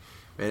great. But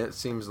man, it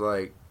seems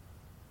like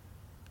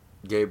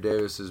Gabe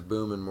Davis is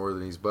booming more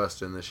than he's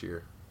busting this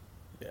year.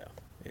 Yeah,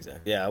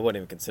 exactly. Yeah, I wasn't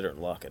even considering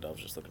Lockett. I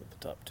was just looking at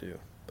the top 2.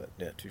 But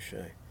yeah, touche.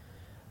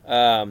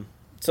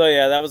 So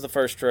yeah, that was the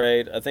first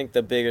trade. I think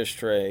the biggest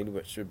trade,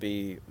 which would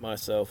be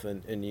myself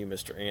and you,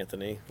 Mr.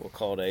 Anthony, we'll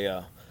call it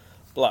a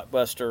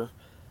blockbuster.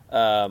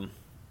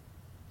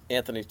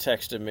 Anthony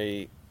texted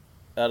me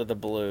out of the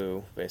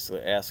blue,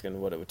 basically asking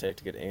what it would take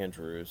to get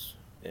Andrews,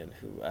 and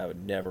who I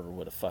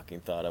would have fucking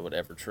thought I would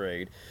ever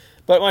trade.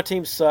 But my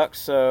team sucks,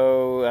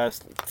 so I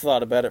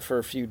thought about it for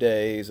a few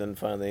days and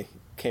finally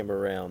came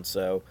around.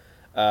 So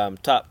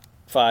top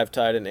 5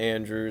 tight end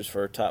Andrews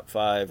for top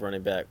 5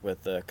 running back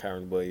with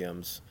Kyron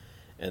Williams.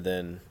 And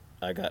then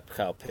I got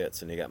Kyle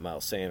Pitts, and he got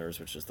Miles Sanders,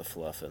 which is the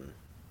fluff and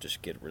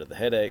just get rid of the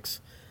headaches.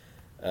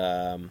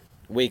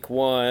 Week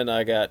 1,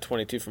 I got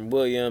 22 from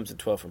Williams and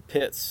 12 from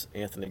Pitts.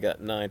 Anthony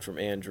got 9 from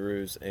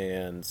Andrews,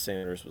 and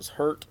Sanders was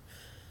hurt.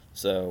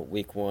 So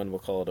week 1, we'll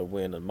call it a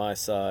win on my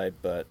side,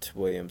 but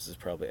Williams is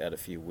probably out a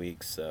few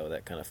weeks, so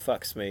that kind of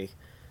fucks me.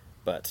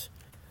 But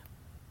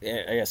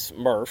I guess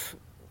Murph,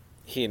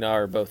 he and I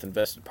are both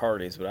invested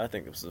parties, but I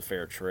think it was a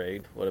fair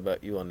trade. What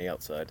about you on the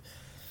outside?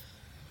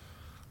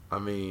 I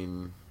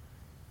mean,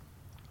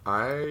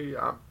 I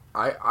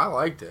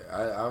liked it.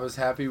 I was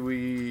happy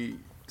we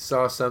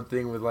saw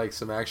something with like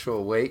some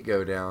actual weight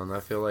go down. I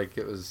feel like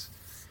it was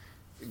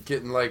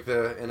getting like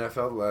the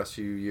NFL the last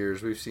few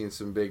years. We've seen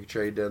some big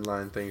trade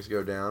deadline things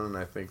go down, and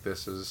I think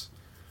this is,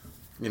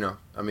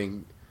 I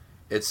mean,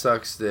 it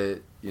sucks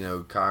that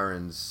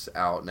Kyron's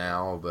out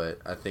now, but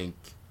I think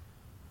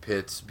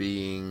Pitts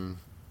being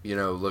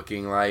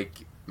looking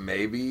like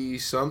maybe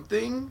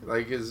something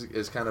like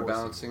is kind of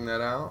balancing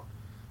that out.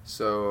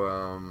 So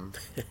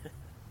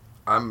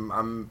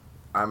I'm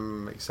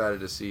excited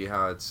to see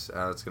how it's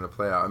going to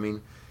play out. I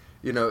mean,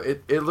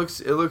 it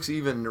looks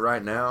even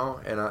right now,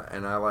 and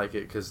I like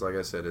it because, like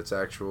I said, it's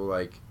actual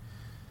like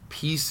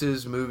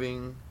pieces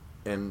moving,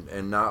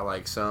 and not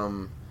like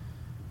some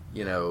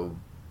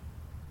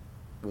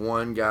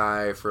one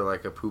guy for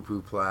like a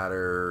poo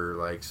platter or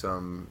like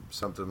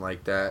something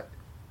like that.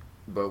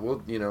 But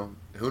we'll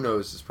who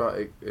knows?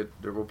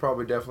 We'll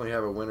probably definitely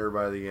have a winner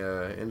by the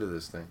end of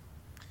this thing.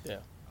 Yeah.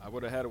 I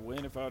would have had a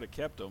win if I would have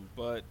kept him,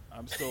 but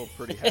I'm still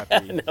pretty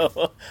happy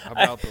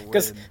about the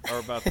win or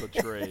about the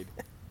trade.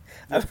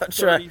 I'm not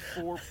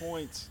 34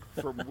 points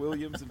from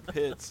Williams and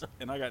Pitts,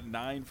 and I got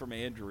 9 from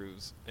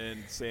Andrews,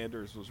 and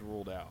Sanders was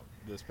ruled out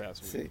this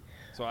past week. See,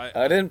 so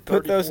I didn't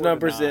put those 34 to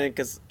numbers 9. in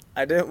because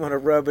I didn't want to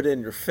rub it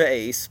in your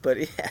face, but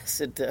yes,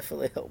 it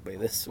definitely helped me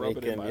this Rub it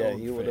in weekend. my Yeah,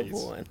 own you would have face.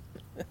 won.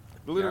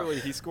 Literally,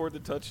 he scored the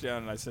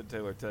touchdown, and I sent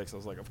Taylor a text. I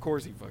was like, of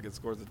course he fucking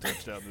scores the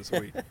touchdown this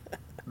week.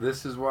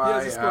 This is He why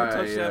hasn't scored a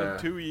touchdown in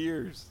 2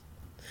 years.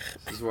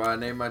 This is why I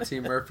named my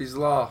team Murphy's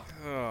Law.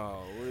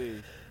 Oh,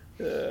 Lee.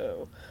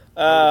 Oh.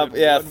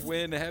 Yeah. One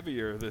win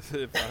heavier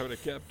if I would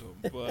have kept him,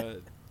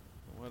 but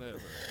whatever,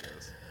 I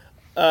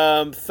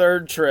guess.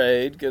 Third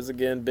trade, because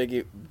again,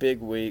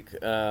 big week,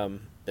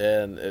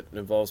 and it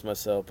involves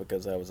myself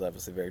because I was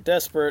obviously very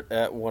desperate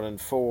at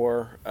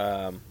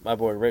 1-4. My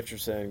boy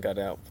Richardson got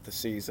out for the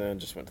season,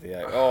 just went to the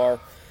IR.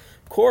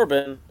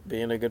 Corbin,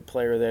 being a good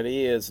player that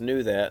he is,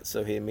 knew that,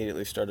 so he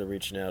immediately started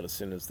reaching out as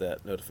soon as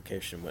that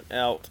notification went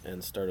out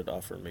and started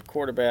offering me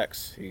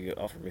quarterbacks. He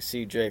offered me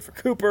CJ for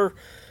Cooper.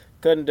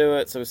 Couldn't do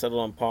it, so we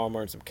settled on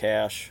Palmer and some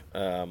cash.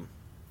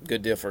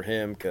 Good deal for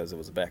him because it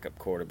was a backup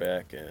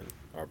quarterback and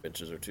our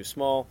benches are too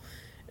small,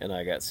 and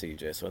I got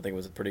CJ, so I think it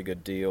was a pretty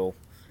good deal.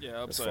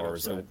 Yeah, As upside, far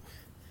as upside.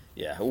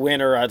 a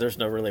winner, there's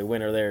no really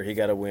winner there. He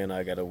got a win,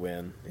 I got a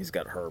win. He's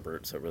got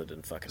Herbert, so it really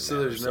didn't fucking So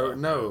matter. there's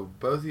no,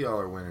 both of y'all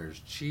are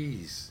winners.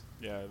 Jeez.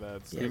 Yeah,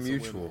 that's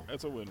mutual. A win.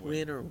 That's a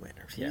win-win.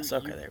 Winner. Yes,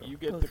 okay, there we You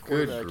go. get the Good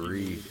quarterback you need.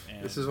 grief.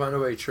 And This is why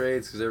nobody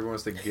trades, because everyone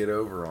wants to get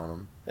over on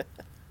them.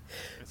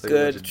 it's like a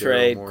bunch Good of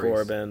trade, Daryl Morey's.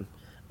 Corbin.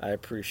 I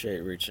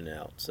appreciate reaching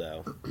out.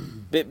 So,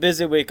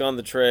 busy week on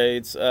the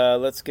trades.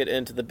 Let's get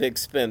into the big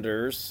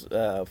spenders.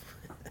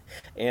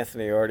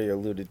 Anthony already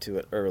alluded to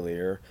it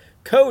earlier.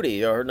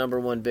 Cody, our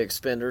number one big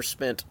spender,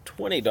 spent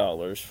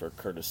 $20 for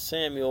Curtis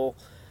Samuel,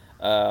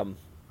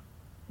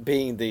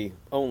 being the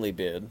only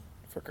bid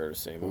for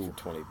Curtis Samuel for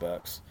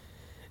 $20.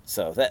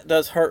 So that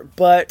does hurt.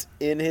 But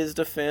in his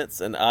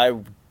defense, and I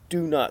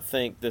do not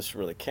think this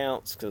really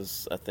counts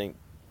because I think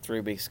 3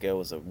 weeks ago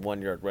was a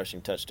 1-yard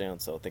rushing touchdown,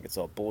 so I think it's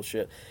all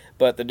bullshit.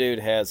 But the dude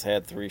has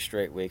had 3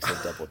 straight weeks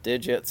of double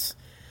digits,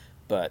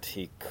 but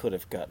he could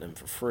have gotten him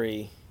for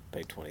free,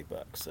 paid $20.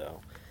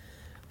 So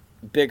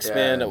big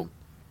spend. Yeah,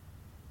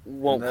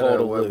 Won't Isn't that, call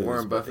to what lose.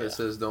 Warren but Buffett yeah.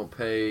 says, don't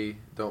pay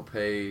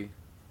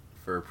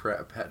for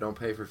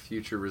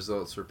future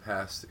results or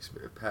past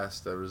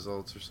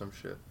results or some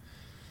shit.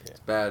 Yeah. It's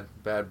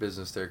bad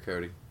business there,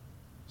 Cody.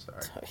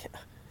 Sorry. So, yeah.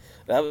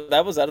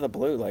 That was out of the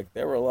blue. Like,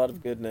 there were a lot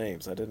of good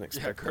names. I didn't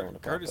expect that one to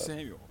pop Curtis up.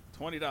 Samuel,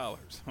 $20.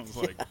 I was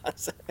like,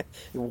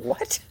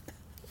 What?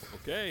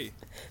 okay.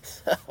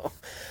 So,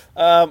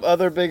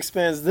 other big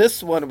spends.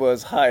 This one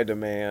was high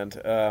demand.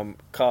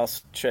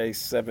 Cost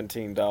Chase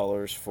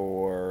 $17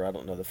 for, I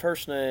don't know the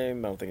first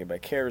name. I don't think anybody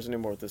cares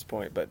anymore at this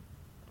point, but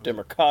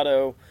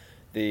DeMarcado,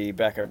 the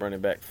backup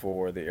running back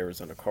for the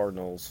Arizona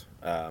Cardinals.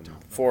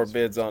 4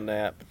 bids on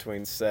that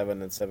between $7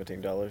 and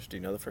 $17. Do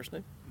you know the first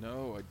name?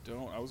 No, I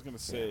don't. I was going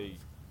to say,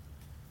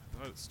 I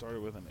thought it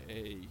started with an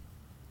A.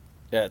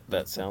 Yeah,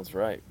 that sounds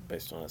right,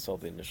 based on I saw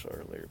the initial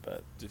earlier,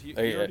 but Did he?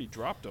 Oh, He yeah. already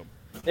dropped him.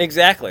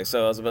 exactly.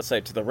 So I was about to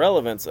say, to the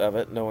relevance of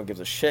it, no one gives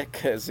a shit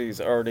because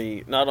he's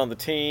already not on the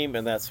team,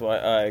 and that's why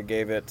I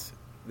gave it.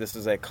 This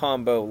is a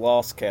combo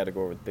loss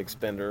category with big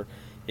spender.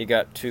 He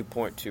got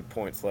 2.2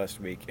 points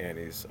last week, and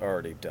he's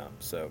already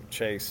dumped. So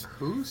Chase,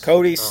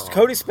 Cody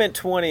spent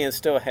 20 and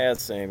still has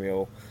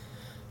Samuel.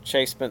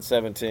 Chase spent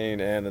 17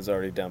 and has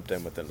already dumped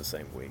him within the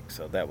same week.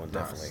 So that one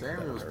definitely.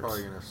 Samuel's hurts.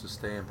 probably going to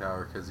sustain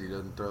power because he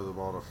doesn't throw the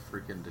ball to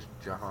freaking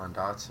Jahan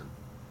Dotson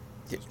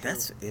Yeah,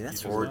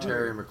 that's or right.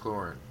 Terry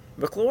McLaurin.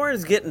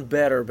 McLaurin's getting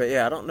better, but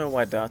yeah, I don't know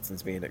why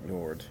Dotson's being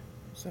ignored.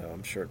 So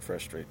I'm sure it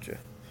frustrates you.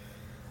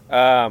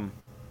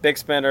 Big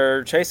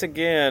spender. Chase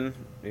again.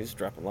 He's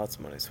dropping lots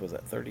of money. So was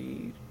that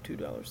 $32,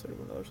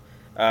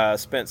 $31?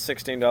 Spent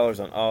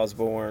 $16 on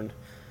Osborne.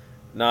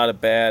 Not a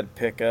bad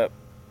pickup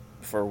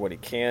for what he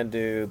can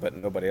do, but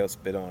nobody else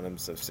bid on him,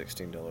 so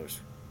 $16,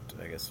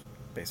 I guess,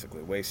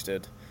 basically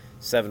wasted.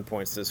 7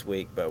 points this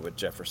week, but with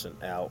Jefferson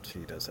out, he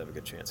does have a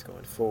good chance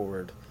going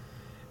forward.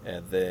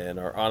 And then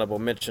our honorable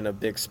mention of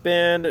big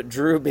spend,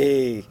 Drew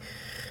B.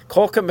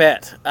 Cole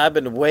Kmet. I've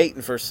been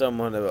waiting for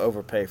someone to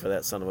overpay for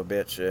that son of a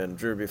bitch, and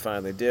Drew B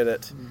finally did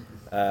it.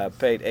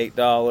 Paid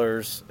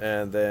 $8,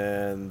 and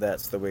then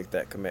that's the week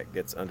that Kmet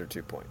gets under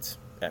 2 points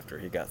after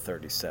he got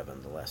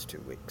 37 the last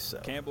 2 weeks. So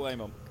Can't blame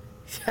him.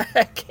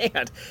 I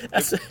can't.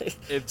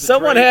 If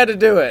Someone had to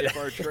do it. If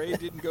our trade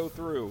didn't go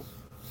through,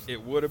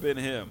 it would have been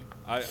him.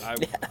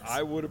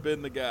 I would have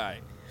been the guy.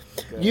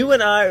 Okay. You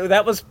and I,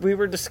 we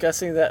were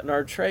discussing that in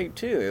our trade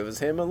too. It was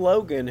him and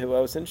Logan who I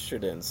was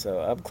interested in, so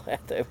I'm glad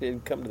that we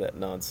didn't come to that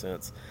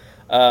nonsense.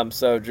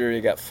 So Drew,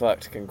 you got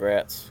fucked.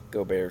 Congrats.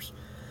 Go Bears.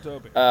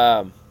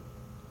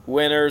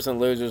 Winners and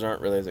losers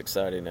aren't really as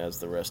exciting as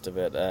the rest of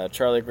it.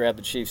 Charlie grabbed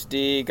the Chiefs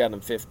D, got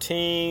him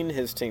 15.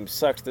 His team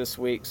sucked this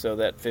week, so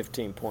that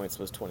 15 points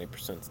was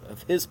 20%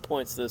 of his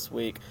points this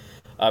week.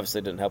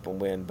 Obviously didn't help him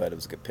win, but it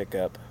was a good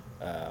pickup.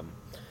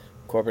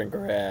 Corbin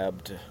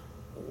grabbed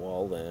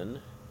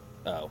Wallen.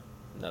 Oh,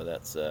 no,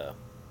 that's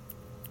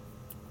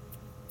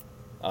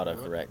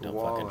autocorrect. Don't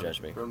fucking judge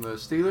me. From the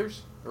Steelers?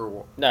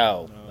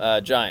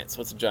 No, Giants.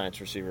 What's the Giants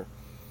receiver?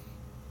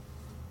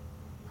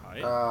 What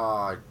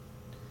are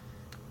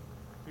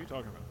you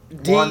talking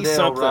about? D Wandale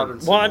something.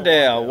 Robinson.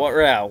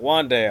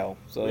 Wandale.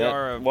 So We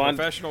are a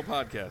professional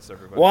podcast,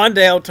 everybody.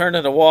 Wandale turned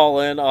into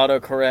Wallen.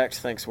 Autocorrect.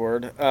 Thanks,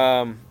 word.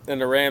 And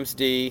the Rams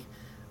D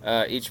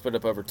each put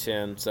up over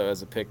 10. So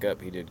as a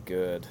pickup, he did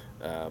good.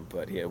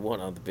 But he had one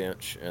on the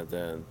bench, and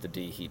then the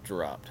D he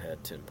dropped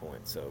had 10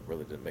 points. So it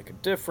really didn't make a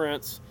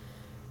difference.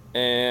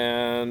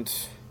 And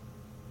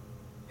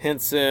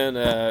Henson,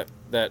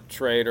 that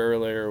trade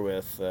earlier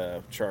with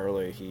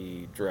Charlie,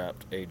 he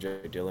dropped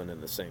A.J. Dillon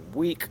in the same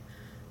week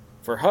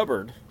for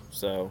Hubbard.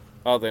 So,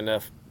 oddly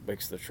enough,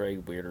 makes the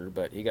trade weirder,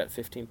 but he got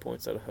 15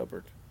 points out of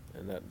Hubbard,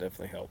 and that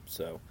definitely helped.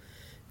 So,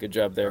 good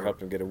job there,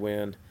 helped him get a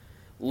win.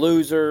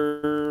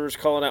 Losers,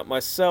 calling out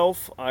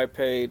myself. I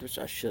paid, which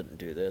I shouldn't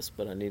do this,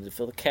 but I needed to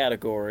fill the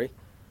category.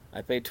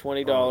 I paid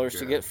 $20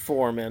 to get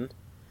Foreman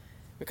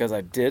because I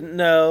didn't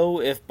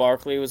know if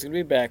Barkley was going to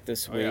be back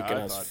this week.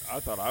 Yeah, I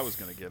thought I was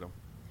going to get him.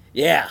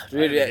 Yeah. I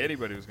didn't think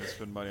anybody was going to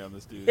spend money on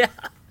this dude. Yeah.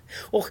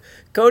 Well,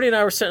 Cody and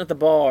I were sitting at the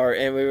bar,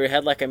 and we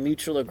had like a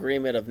mutual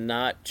agreement of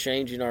not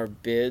changing our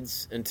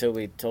bids until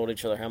we told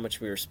each other how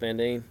much we were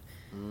spending.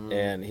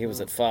 And he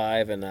was at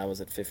 5, and I was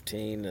at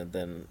 15, and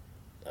then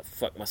I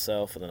fucked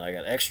myself, and then I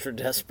got extra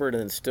desperate,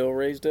 and then still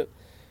raised it.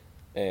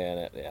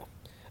 And yeah.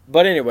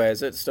 But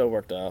anyways, it still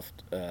worked off.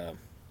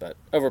 But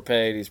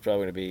overpaid, he's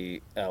probably going to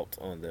be out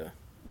on the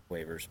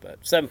waivers. But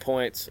 7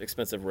 points,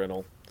 expensive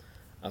rental.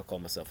 I'll call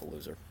myself a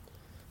loser.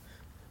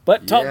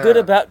 But talk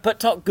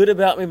good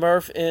about me,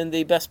 Murph, in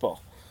the best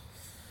ball.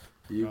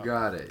 You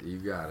got it.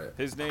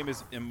 His name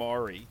is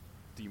Imari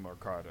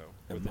DiMarcado.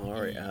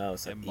 Imari. Oh,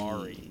 it's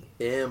Imari.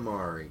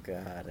 Imari.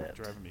 Got it.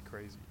 Driving me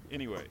crazy.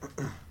 Anyway,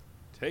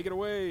 take it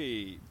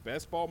away,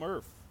 best ball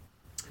Murph.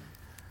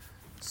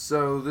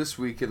 So this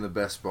week in the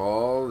best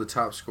ball, the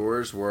top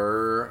scorers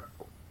were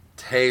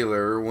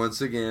Taylor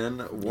once again,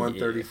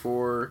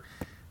 134,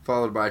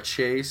 followed by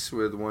Chase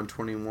with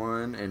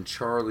 121 and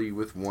Charlie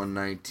with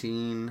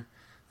 119.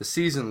 The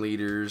season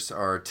leaders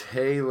are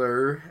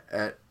Taylor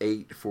at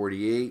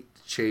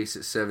 848, Chase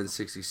at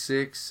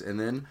 766, and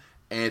then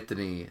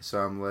Anthony. So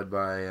I'm led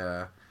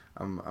by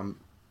I'm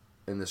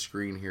in the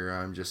screen here.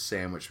 I'm just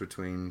sandwiched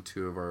between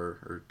two of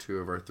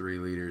our three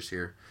leaders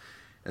here.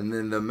 And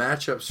then the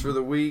matchups for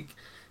the week,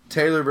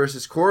 Taylor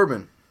versus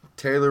Corbin.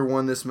 Taylor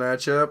won this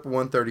matchup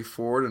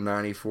 134 to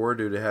 94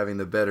 due to having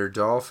the better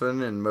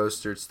Dolphin, and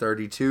Mostert's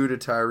 32 to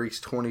Tyreek's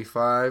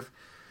 25.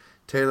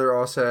 Taylor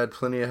also had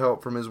plenty of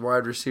help from his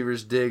wide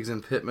receivers Diggs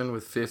and Pittman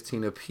with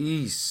 15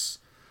 apiece.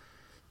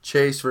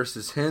 Chase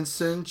versus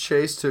Henson.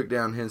 Chase took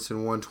down Henson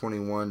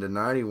 121 to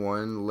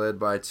 91, led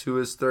by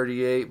Tua's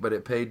 38, but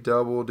it paid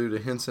double due to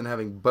Henson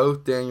having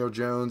both Daniel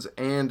Jones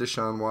and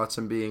Deshaun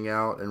Watson being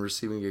out and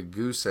receiving a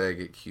goose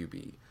egg at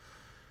QB.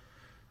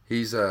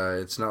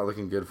 It's not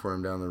looking good for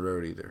him down the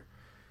road either.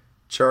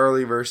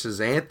 Charlie versus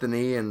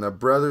Anthony in the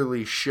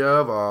brotherly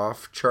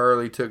shove-off.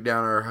 Charlie took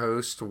down our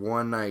host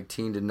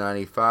 119 to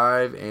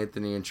 95.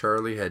 Anthony and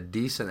Charlie had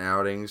decent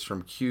outings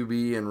from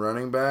QB and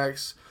running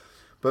backs.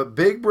 But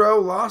Big Bro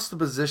lost the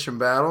position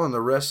battle and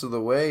the rest of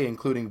the way,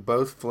 including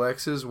both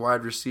flexes,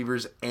 wide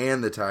receivers,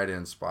 and the tight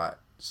end spot.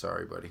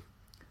 Sorry, buddy.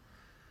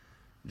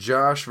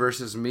 Josh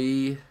versus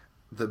me.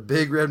 The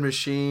Big Red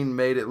Machine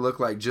made it look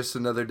like just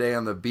another day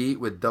on the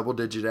beat with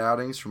double-digit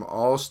outings from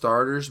all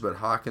starters, but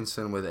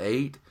Hawkinson with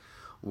 8.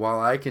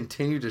 While I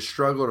continue to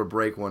struggle to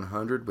break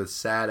 100 with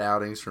sad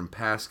outings from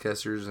pass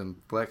catchers and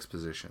flex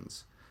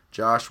positions.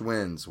 Josh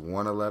wins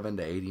 111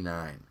 to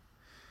 89.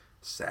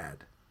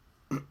 Sad.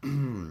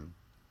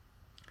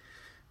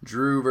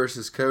 Drew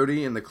versus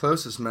Cody. In the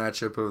closest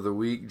matchup of the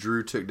week,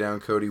 Drew took down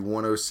Cody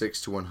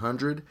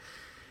 106-100.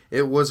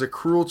 It was a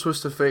cruel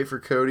twist of fate for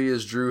Cody,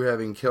 as Drew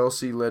having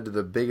Kelsey led to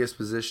the biggest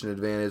position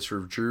advantage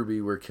for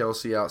Drewby, where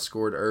Kelsey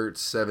outscored Ertz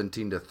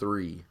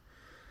 17-3.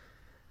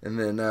 And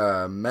then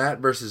Matt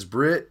versus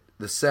Britt.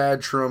 The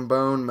sad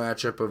trombone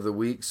matchup of the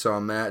week saw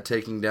Matt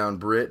taking down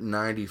Britt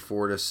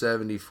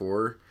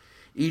 94-74.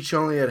 Each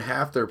only had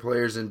half their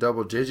players in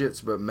double digits,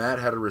 but Matt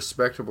had a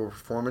respectable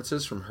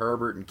performances from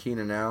Herbert and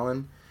Keenan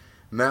Allen.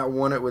 Matt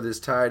won it with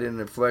his tight end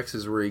and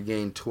flexes, where he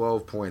gained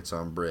 12 points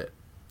on Britt.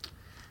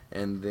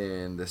 And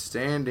then the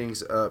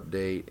standings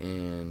update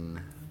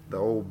in the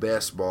old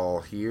best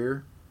ball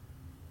here.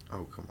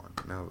 Oh, come on.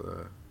 Now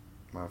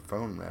my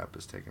phone map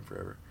is taking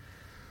forever.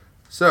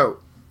 So,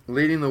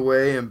 leading the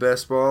way in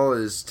best ball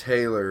is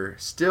Taylor,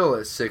 still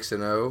at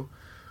 6-0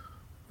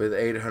 with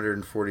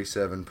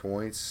 847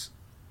 points.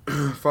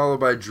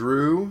 Followed by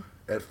Drew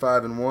at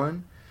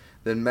 5-1.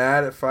 Then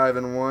Matt at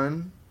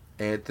 5-1.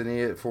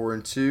 Anthony at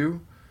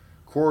 4-2.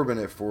 Corbin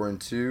at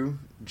 4-2.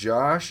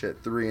 Josh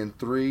at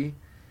 3-3.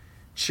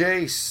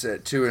 Chase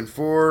at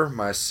 2-4,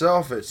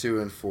 myself at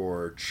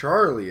 2-4,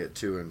 Charlie at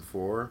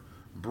 2-4,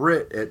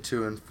 Britt at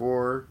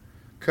 2-4,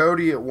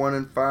 Cody at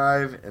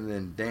 1-5, and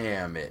then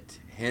damn it,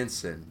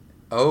 Henson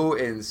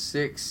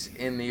 0-6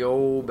 in the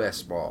old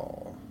best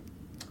ball.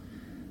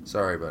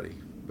 Sorry, buddy,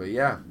 but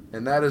yeah,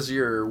 and that is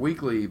your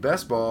weekly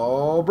best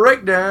ball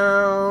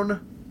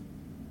breakdown.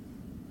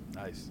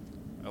 Nice,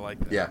 I like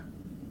that. Yeah,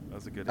 that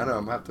was a good. I know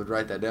I'm gonna have to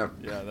write that down.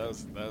 Yeah, that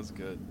was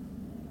good.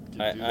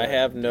 I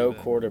have no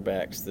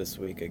quarterbacks this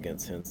week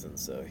against Henson,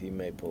 so he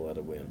may pull out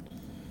a win.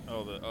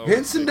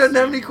 Henson doesn't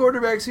have any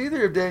quarterbacks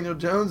either if Daniel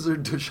Jones or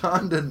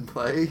Deshaun doesn't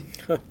play.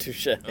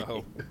 Touche.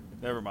 Oh,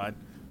 never mind.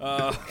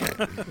 All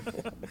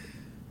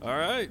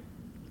right.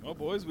 Well,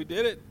 boys, we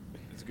did it.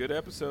 It's a good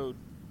episode.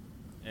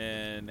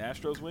 And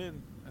Astros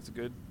win. It's a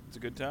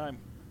good time.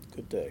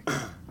 Good day.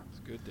 It's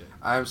a good day.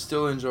 I'm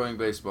still enjoying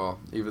baseball,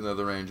 even though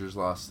the Rangers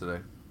lost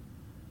today.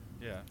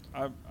 Yeah.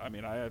 I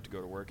mean, I have to go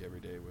to work every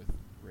day with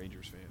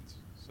Rangers fans,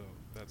 so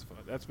that's fun.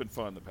 That's been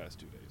fun the past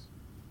 2 days.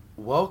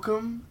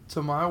 Welcome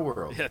to my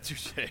world. Yeah,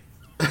 touche.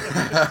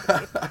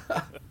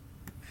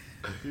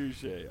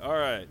 Touche. All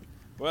right.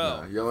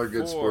 Well, y'all are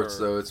good sports,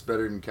 though. It's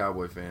better than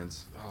Cowboy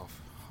fans. Oh,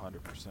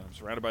 100%. I'm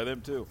surrounded by them,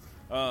 too.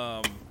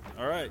 All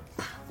right.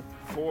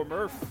 For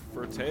Murph,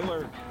 for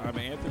Taylor, I'm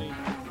Anthony.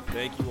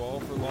 Thank you all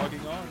for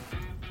logging on.